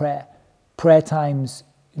about the prayer? Prayer times,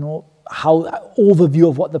 how overview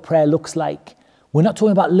of what the prayer looks like. We're not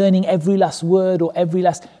talking about learning every last word or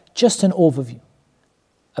just an overview.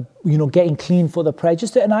 Getting clean for the prayer,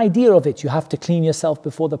 just an idea of it. You have to clean yourself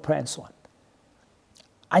before the prayer and so on.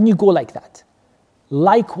 And you go like that.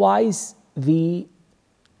 Likewise, the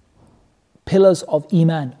pillars of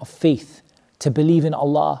Iman, of faith, to believe in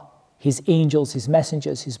Allah, His angels, His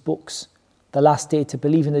messengers, His books, the last day, to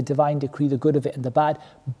believe in the divine decree, the good of it and the bad.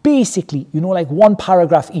 Basically, like one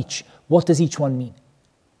paragraph each. What does each one mean?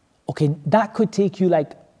 Okay, that could take you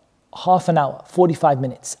like half an hour, 45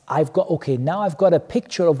 minutes. Now I've got a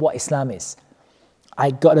picture of what Islam is.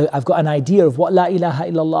 I've got an idea of what La ilaha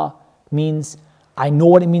illallah means. I know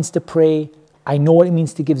what it means to pray. I know what it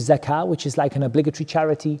means to give zakah, which is like an obligatory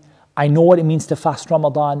charity. I know what it means to fast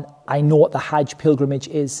Ramadan. I know what the Hajj pilgrimage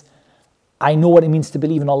is. I know what it means to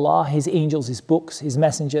believe in Allah, His angels, His books, His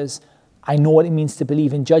messengers. I know what it means to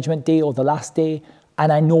believe in Judgment Day or the Last Day.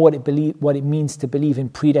 And I know what it means to believe in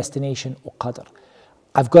predestination or qadr.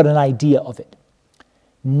 I've got an idea of it.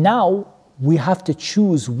 Now we have to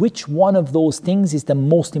choose which one of those things is the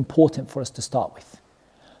most important for us to start with.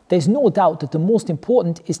 There's no doubt that the most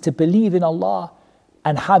important is to believe in Allah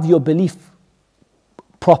and have your belief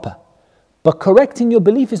proper. But correcting your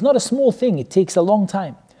belief is not a small thing. It takes a long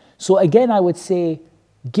time. So again, I would say,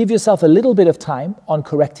 give yourself a little bit of time on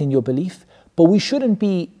correcting your belief, but we shouldn't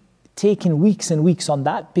be taking weeks and weeks on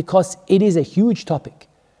that because it is a huge topic.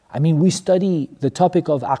 I mean, we study the topic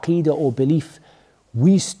of aqeedah or belief.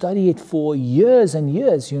 We study it for years and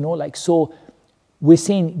years, so we're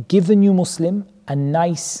saying give the new Muslim a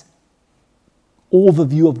nice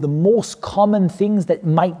overview of the most common things that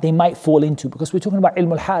they might fall into, because we're talking about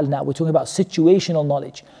ilm al-hal now, we're talking about situational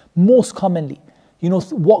knowledge, most commonly.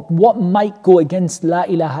 What might go against La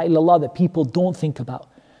ilaha illallah that people don't think about.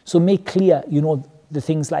 So make clear, the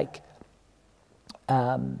things like,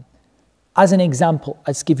 as an example,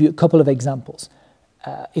 I'll give you a couple of examples.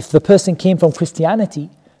 If the person came from Christianity,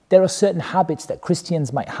 there are certain habits that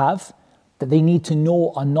Christians might have that they need to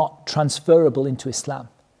know are not transferable into Islam.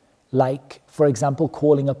 Like, for example,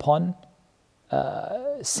 calling upon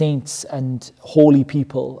saints and holy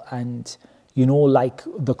people and like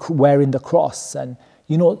wearing the cross and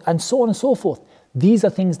and so on and so forth. These are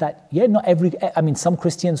things that, some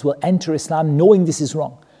Christians will enter Islam knowing this is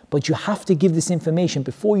wrong, but you have to give this information.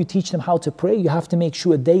 Before you teach them how to pray, you have to make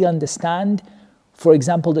sure they understand, for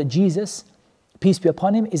example, that Jesus, peace be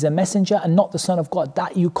upon him, is a messenger and not the Son of God.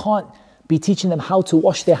 That you can't be teaching them how to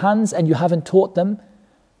wash their hands and you haven't taught them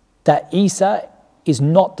that Isa is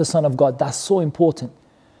not the Son of God. That's so important.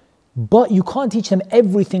 But you can't teach them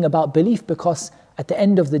everything about belief, because at the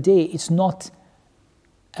end of the day,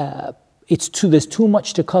 there's too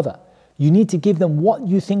much to cover. You need to give them what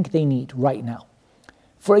you think they need right now.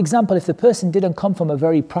 For example, if the person didn't come from a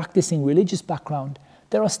very practicing religious background,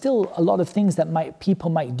 there are still a lot of things that people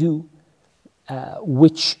might do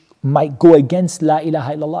which might go against La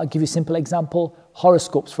ilaha illallah. I'll give you a simple example.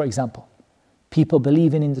 Horoscopes, for example. People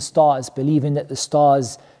believing in the stars, believing that the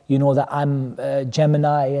stars, that I'm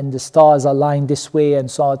Gemini and the stars are lying this way,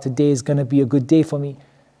 and so today is going to be a good day for me.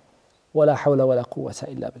 Wala hawla wala quwwata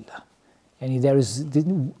illa billah.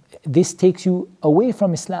 And this takes you away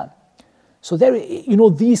from Islam. So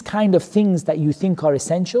these kind of things that you think are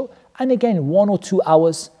essential, and again, 1 or 2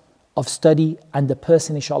 hours of study, and the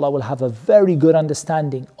person, inshallah, will have a very good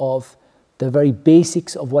understanding of the very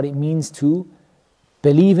basics of what it means to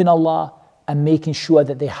believe in Allah, and making sure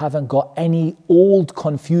that they haven't got any old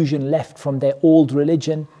confusion left from their old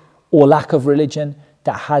religion or lack of religion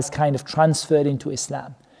that has kind of transferred into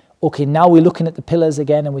Islam. Okay, now we're looking at the pillars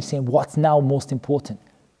again and we're saying, what's now most important?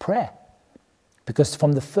 Prayer. Because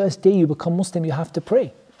from the first day you become Muslim, you have to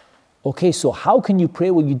pray. Okay, so how can you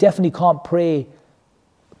pray? Well, you definitely can't pray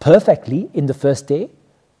perfectly in the first day,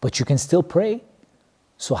 but you can still pray.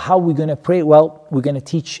 So how are we going to pray? Well, we're going to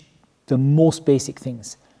teach the most basic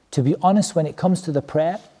things. To be honest, when it comes to the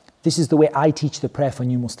prayer, This is the way I teach the prayer for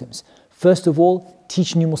new Muslims. First of all,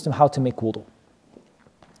 teach new Muslim how to make wudu.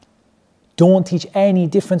 Don't teach any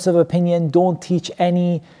difference of opinion. Don't teach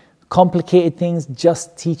any complicated things.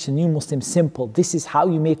 Just teach a new Muslim simple. This is how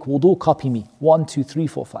you make wudu. Copy me. 1, 2, 3,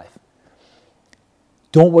 4, 5.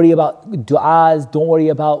 Don't worry about du'as. Don't worry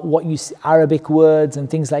about what you say, Arabic words and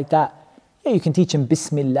things like that. Yeah, you can teach them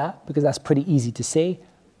Bismillah because that's pretty easy to say.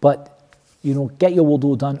 But, get your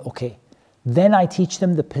wudu done. Okay. Then I teach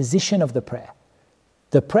them the position of the prayer.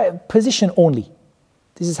 The prayer position only.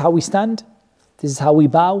 This is how we stand. This is how we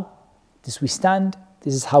bow. This is we stand.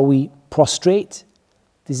 This is how we prostrate.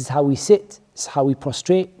 This is how we sit. This is how we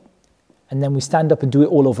prostrate. And then we stand up and do it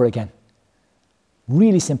all over again.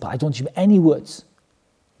 Really simple. I don't give any words.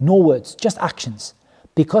 No words, just actions.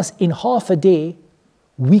 Because in half a day,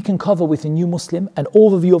 we can cover with a new Muslim an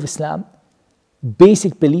overview of Islam,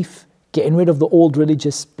 basic belief, getting rid of the old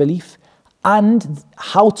religious belief, and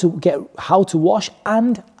how to wash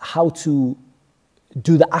and how to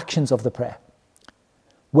do the actions of the prayer.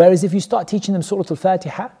 Whereas if you start teaching them Surah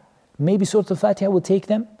Al-Fatiha, maybe Surah Al-Fatiha will take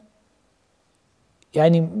them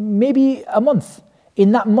maybe a month.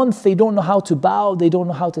 In that month, they don't know how to bow, they don't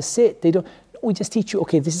know how to sit, we just teach you,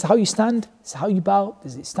 okay, this is how you stand, this is how you bow,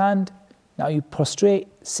 this is you stand, now you prostrate,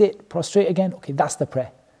 sit, prostrate again, okay, that's the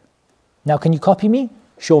prayer. Now can you copy me?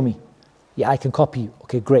 Show me. Yeah, I can copy you.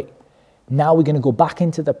 Okay, great. Now we're going to go back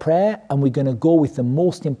into the prayer and we're going to go with the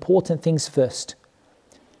most important things first.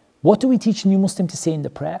 What do we teach a new Muslim to say in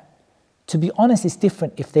the prayer? To be honest, it's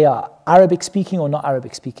different if they are Arabic speaking or not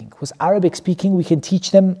Arabic speaking. Because Arabic speaking, we can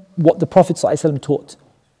teach them what the Prophet ﷺ taught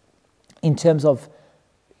in terms of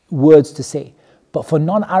words to say. But for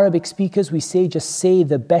non-Arabic speakers, we say just say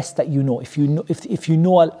the best that you know. If you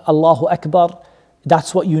know Allahu Akbar,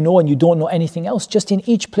 that's what you know and you don't know anything else, just in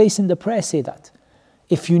each place in the prayer say that.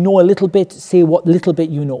 If you know a little bit, say what little bit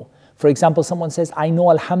you know. For example, someone says, I know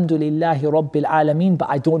Alhamdulillahi Rabbil Alameen, but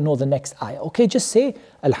I don't know the next ayah. Okay, just say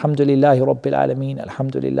Alhamdulillahi Rabbil Alameen,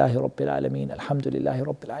 Alhamdulillahi Rabbil Alameen, Alhamdulillahi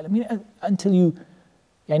Rabbil Alameen,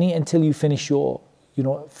 until you finish your,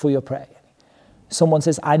 for your prayer. Someone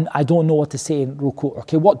says, I don't know what to say in ruku'.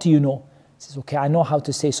 Okay, what do you know? He says, okay, I know how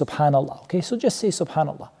to say Subhanallah. Okay, so just say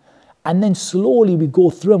Subhanallah. And then slowly we go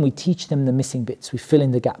through and we teach them the missing bits. We fill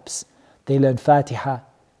in the gaps. They learn Fatiha,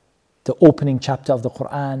 the opening chapter of the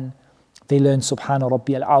Quran. They learn Subhana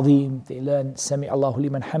Rabbi al-Azim. They learn Sami Allahu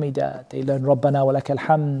liman hamida. They learn Rabbana wa lakal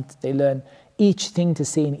hamd. They learn each thing to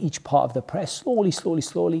say in each part of the prayer, slowly, slowly,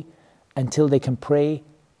 slowly, until they can pray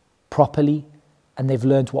properly. And they've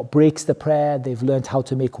learned what breaks the prayer. They've learned how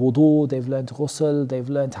to make wudu. They've learned ghusl. They've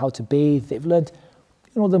learned how to bathe. They've learned,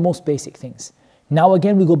 the most basic things. Now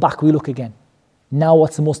again, we go back, we look again. Now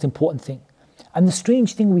what's the most important thing? And the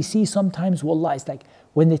strange thing we see sometimes, wallah, is like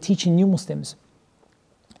when they're teaching new Muslims,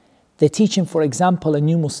 they're teaching, for example, a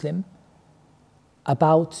new Muslim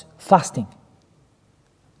about fasting.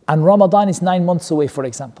 And Ramadan is 9 months away, for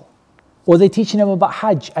example. Or they're teaching them about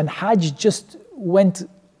Hajj, and Hajj just went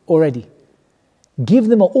already. Give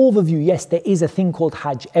them an overview. Yes, there is a thing called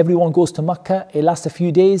Hajj. Everyone goes to Makkah, it lasts a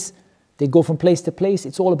few days. They go from place to place.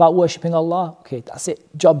 It's all about worshipping Allah. Okay, that's it.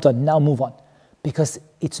 Job done. Now move on. Because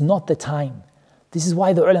it's not the time. This is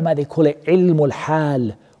why the ulama, they call it ilmul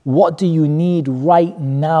hal. What do you need right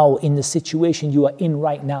now in the situation you are in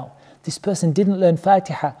right now? This person didn't learn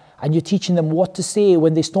Fatiha and you're teaching them what to say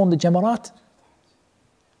when they stone the jamarat.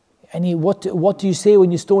 What do you say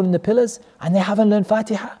when you stone in the pillars and they haven't learned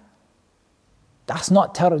Fatiha? That's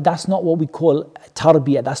not what we call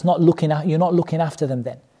tarbiyah. That's not you're not looking after them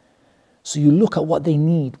then. So you look at what they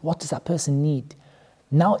need. What does that person need?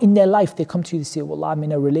 Now in their life, they come to you, they say, well, I'm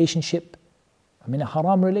in a relationship. I'm in a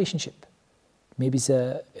haram relationship. Maybe it's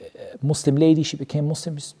a Muslim lady, she became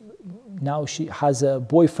Muslim. Now she has a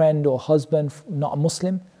boyfriend or husband, not a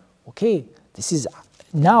Muslim. Okay, this is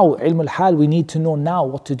now ilm al-hal, we need to know now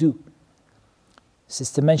what to do.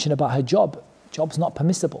 Sister mentioned about her job. Job's not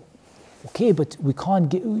permissible. Okay, but we can't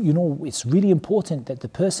get, it's really important that the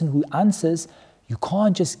person who answers, you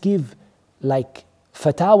can't just give like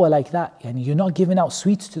fatwa like that. Yani you're not giving out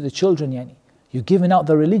sweets to the children. Yani you're giving out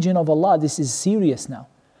the religion of Allah. This is serious now.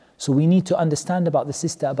 So we need to understand about the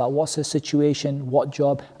sister, about what's her situation, what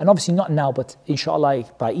job, and obviously not now, but inshallah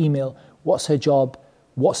by email, what's her job,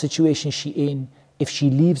 what situation is she in, if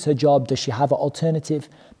she leaves her job, does she have an alternative?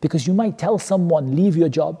 Because you might tell someone, leave your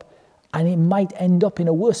job, and it might end up in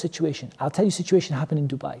a worse situation. I'll tell you a situation happened in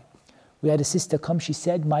Dubai. We had a sister come, she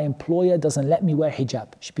said, my employer doesn't let me wear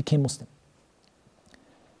hijab. She became Muslim.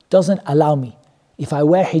 Doesn't allow me. If I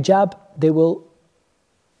wear hijab, they will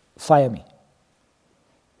fire me.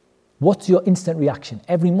 What's your instant reaction?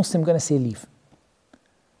 Every Muslim going to say leave.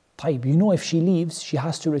 طيب, you know if she leaves, she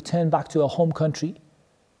has to return back to her home country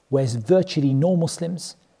where there's virtually no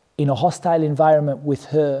Muslims, in a hostile environment with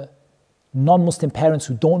her non-Muslim parents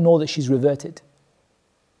who don't know that she's reverted.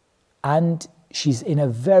 And she's in a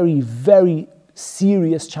very, very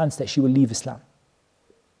serious chance that she will leave Islam.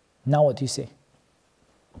 Now what do you say?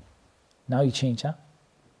 Now you change, huh?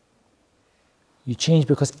 You change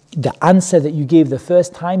because the answer that you gave the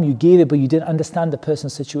first time, you gave it, but you didn't understand the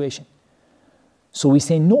person's situation. So we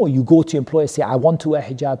say, no, you go to your employer, say, I want to wear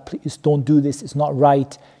hijab, please don't do this, it's not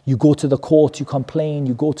right. You go to the court, you complain,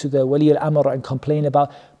 you go to the Wali al-Amr and complain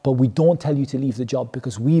about, but we don't tell you to leave the job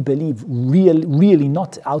because we believe really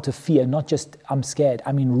not out of fear, not just I'm scared.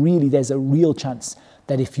 I mean, really, there's a real chance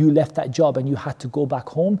that if you left that job and you had to go back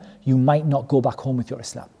home, you might not go back home with your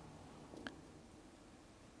Islam.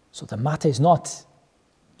 So the matter is not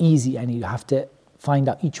easy and you have to find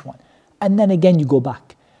out each one. And then again, you go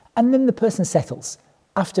back. And then the person settles.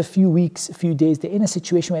 After a few weeks, a few days, they're in a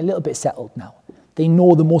situation where they're a little bit settled now. They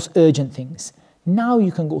know the most urgent things. Now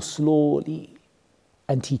you can go slowly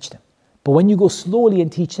and teach them. But when you go slowly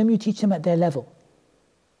and teach them, you teach them at their level.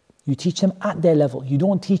 You teach them at their level. You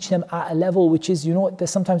don't teach them at a level which is, you know,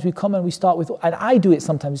 there's sometimes we come and we start with, and I do it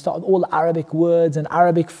sometimes, we start with all the Arabic words and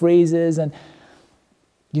Arabic phrases and,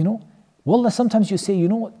 you know, wallah, sometimes you say, you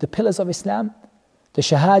know, the pillars of Islam, the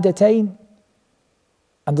shahadatain,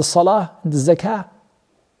 and the salah, and the zakah,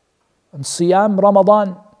 and siyam,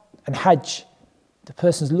 Ramadan, and hajj. The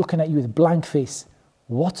person's looking at you with a blank face.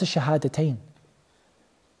 What's a shahadatain?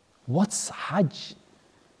 What's hajj?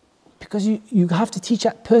 Because you have to teach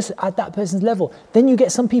at that person's level. Then you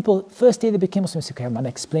get some people, first day they became Muslim, say, okay, I'm going to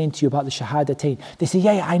explain to you about the shahadatain. They say,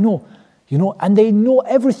 yeah, I know. You know, and they know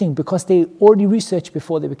everything because they already researched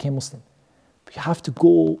before they became Muslim. But you have to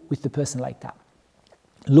go with the person like that.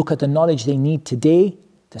 Look at the knowledge they need today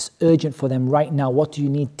that's urgent for them right now. What do you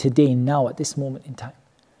need today, now, at this moment in time?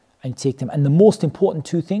 And take them. And the most important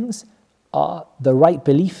two things are the right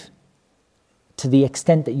belief, to the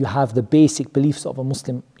extent that you have the basic beliefs of a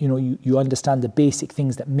Muslim. You know, you understand the basic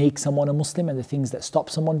things that make someone a Muslim and the things that stop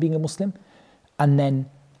someone being a Muslim. And then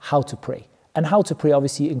how to pray. And how to pray,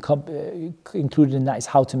 obviously, included in that is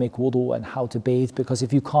how to make wudu and how to bathe. Because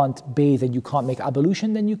if you can't bathe and you can't make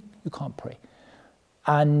ablution, then you can't pray.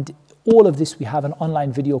 And all of this, we have an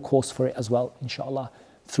online video course for it as well, inshallah,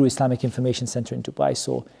 through Islamic Information Center in Dubai.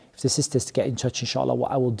 So if the sisters get in touch, inshallah,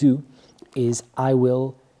 what I will do is I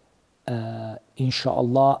will,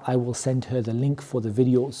 inshallah, I will send her the link for the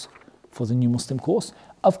videos for the new Muslim course.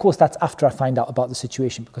 Of course, that's after I find out about the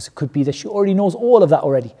situation, because it could be that she already knows all of that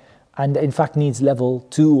already, and in fact needs level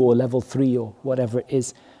 2 or level 3 or whatever it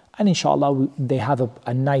is. And inshallah, they have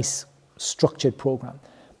a nice structured program.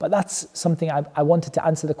 But that's something I wanted to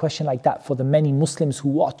answer the question like that for the many Muslims who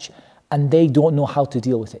watch and they don't know how to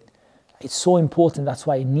deal with it. It's so important, that's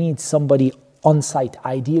why it needs somebody on site,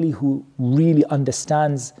 ideally who really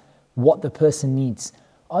understands what the person needs.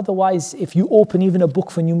 Otherwise, if you open even a book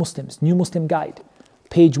for new Muslims, New Muslim Guide,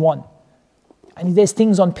 page 1, and there's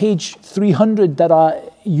things on page 300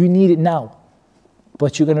 that you need it now,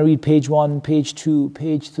 but you're going to read page 1, page 2,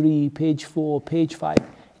 page 3, page 4, page 5.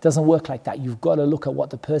 It doesn't work like that. You've got to look at what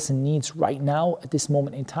the person needs right now at this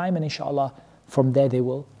moment in time, and inshallah, from there they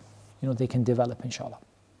will, they can develop, inshallah.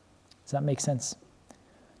 Does that make sense?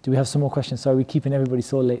 Do we have some more questions? Sorry, we're keeping everybody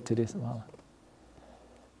so late to this. Wow.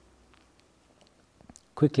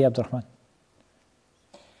 Quickly, Abdurrahman.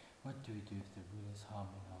 What do we do if the ruler is harming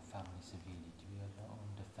our family severely? Do we alone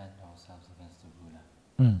defend ourselves against the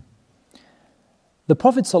ruler? The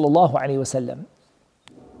Prophet sallallahu alaihi wasallam,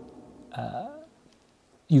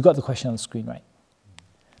 you got the question on the screen, right?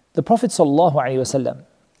 The Prophet sallallahu alaihi wasallam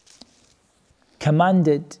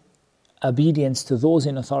commanded obedience to those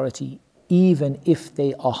in authority, even if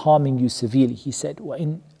they are harming you severely. He said,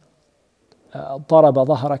 وَإِن ضَرَبَ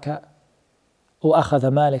ظَهْرَكَ أو أخذ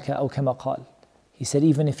مالك أو كما قال. He said,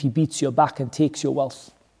 even if he beats your back and takes your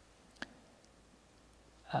wealth.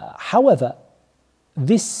 However,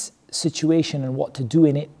 this situation and what to do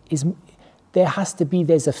in it is, there's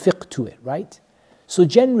a fiqh to it, right? So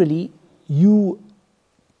generally, your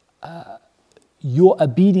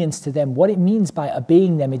obedience to them, what it means by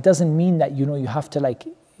obeying them, it doesn't mean that, you have to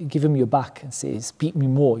give them your back and say, beat me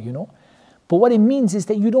more, But what it means is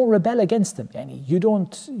that you don't rebel against them.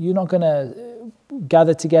 You're not going to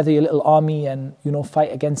gather together your little army and,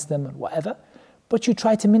 fight against them and whatever. But you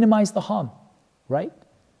try to minimize the harm, right?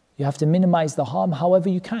 You have to minimize the harm however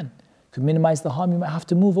you can. You can minimize the harm, you might have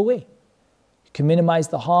to move away. You can minimize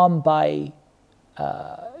the harm by,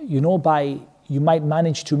 you might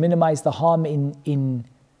manage to minimize the harm in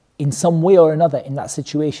some way or another in that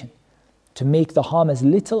situation. to make the harm as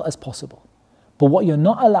little as possible. But what you're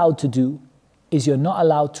not allowed to do is you're not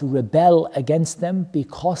allowed to rebel against them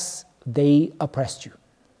because they oppressed you,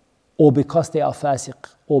 or because they are fasiq,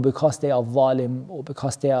 or because they are zalim, or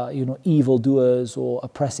because they are, evildoers or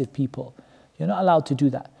oppressive people. You're not allowed to do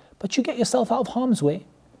that. But you get yourself out of harm's way.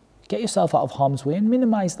 Get yourself out of harm's way and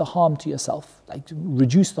minimize the harm to yourself, like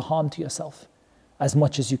reduce the harm to yourself as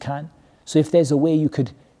much as you can. So if there's a way you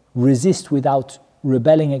could resist without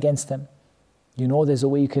rebelling against them, there's a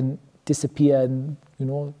way you can disappear and,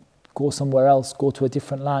 go somewhere else, go to a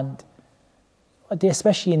different land.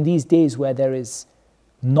 Especially in these days where there is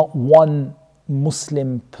not one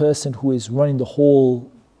Muslim person who is running the whole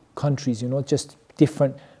countries, just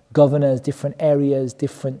different governors, different areas,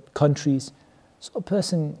 different countries. So a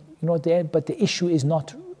person, but the issue is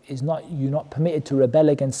not you're not permitted to rebel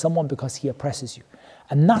against someone because he oppresses you.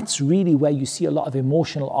 And that's really where you see a lot of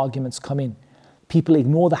emotional arguments come in. People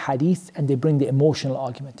ignore the hadith and they bring the emotional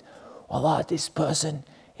argument. Allah, this person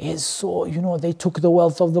is so, they took the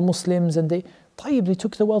wealth of the Muslims and they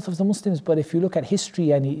took the wealth of the Muslims, but if you look at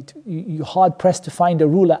history, and you're hard pressed to find a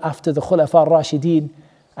ruler after the Khulafa al-Rashideen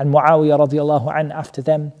and Muawiyah radiallahu an after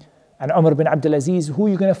them, and Umar bin Abdul Aziz, who are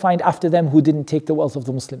you going to find after them who didn't take the wealth of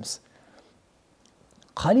the Muslims?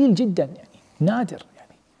 Qalil jiddan, nadir.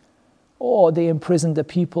 Oh, they imprisoned the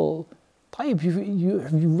people. You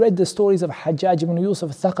read the stories of Hajjaj ibn Yusuf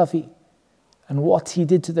al-Thaqafi and what he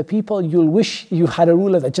did to the people. You'll wish you had a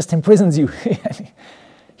ruler that just imprisons you.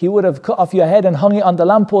 He would have cut off your head and hung it on the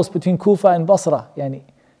lamppost between Kufa and Basra.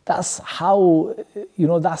 That's how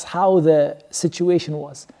the situation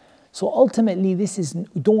was. So ultimately,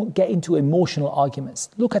 don't get into emotional arguments.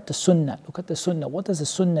 Look at the Sunnah. What does the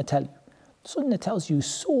Sunnah tell you? The Sunnah tells you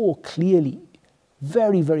so clearly,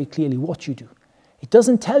 very, very clearly what you do. It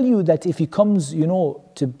doesn't tell you that if he comes,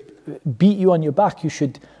 to beat you on your back, you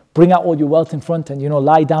should bring out all your wealth in front and,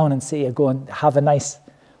 lie down and say, go and have a nice.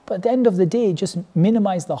 But at the end of the day, just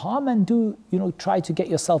minimize the harm and try to get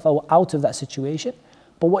yourself out of that situation.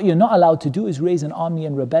 But what you're not allowed to do is raise an army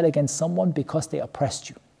and rebel against someone because they oppressed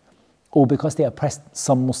you, or because they oppressed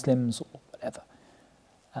some Muslims or whatever.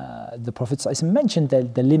 The Prophet ﷺ mentioned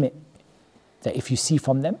the limit, that if you see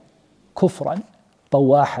from them kufran,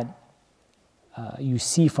 bawahan, you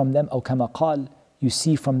see from them, أو كما قال, you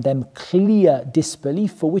see from them clear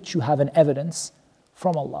disbelief for which you have an evidence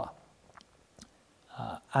from Allah.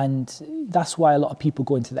 And that's why a lot of people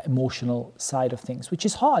go into the emotional side of things, which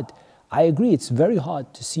is hard. I agree, it's very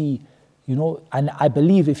hard to see, and I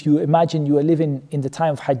believe if you imagine you are living in the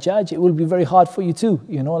time of Hajjaj, it will be very hard for you too.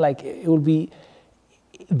 It will be,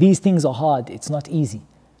 these things are hard. It's not easy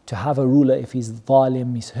to have a ruler if he's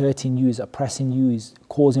zalim, he's hurting you, he's oppressing you, he's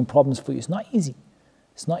causing problems for you. It's not easy.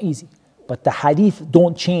 It's not easy. But the hadith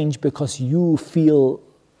don't change because you feel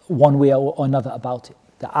one way or another about it.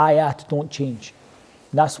 The ayat don't change.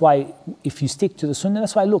 That's why if you stick to the Sunnah,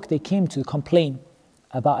 that's why look, they came to complain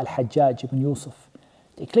about Al-Hajjaj ibn Yusuf.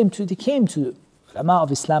 They came to ulama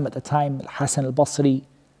of Islam at the time, Al-Hasan al-Basri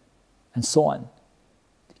and so on.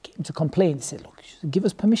 They came to complain. They said, look, give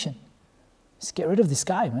us permission. Let's get rid of this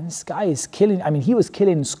guy, man. This guy is killing, he was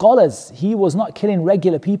killing scholars. He was not killing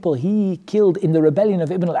regular people. He killed in the rebellion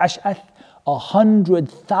of Ibn al-Ash'ath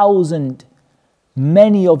 100,000,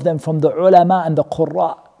 many of them from the ulama and the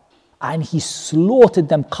qurra. And he slaughtered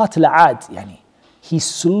them, qatl ad, he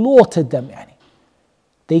slaughtered them.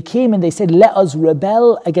 They came and they said, let us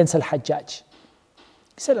rebel against Al-Hajjaj.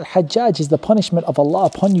 He said, Al-Hajjaj is the punishment of Allah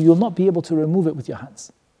upon you. You'll not be able to remove it with your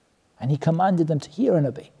hands. And he commanded them to hear and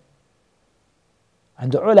obey.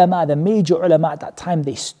 And the ulama, the major ulama at that time,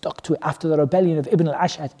 they stuck to it after the rebellion of Ibn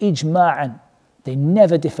al-Ash'ath, ijma'an. They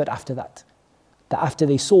never differed after that. That after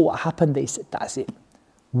they saw what happened, they said, that's it.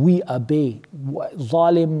 We obey.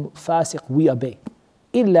 Zalim, fasiq, we obey.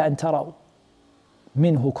 إِلَّا أَن تَرَوْا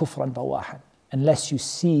مِنْهُ كُفْرًا بَوَاحًا. Unless you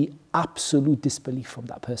see absolute disbelief from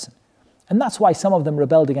that person. And that's why some of them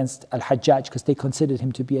rebelled against Al-Hajjaj, because they considered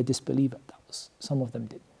him to be a disbeliever. Some of them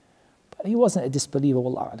did. But he wasn't a disbeliever,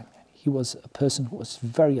 wallahu alam. He was a person who was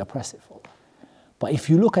very oppressive. But if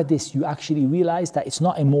you look at this, you actually realize that it's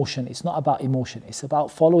not emotion. It's not about emotion. It's about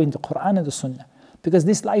following the Quran and the Sunnah. Because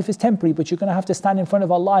this life is temporary, but you're going to have to stand in front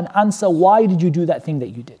of Allah and answer, why did you do that thing that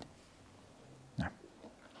you did? No.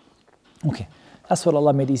 Okay. That's what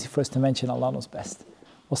Allah made easy for us to mention. Allah knows best.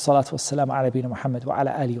 Wassalatu wassalamu ala nabiyina Muhammad wa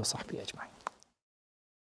ala alihi wa sahbihi ajma'in.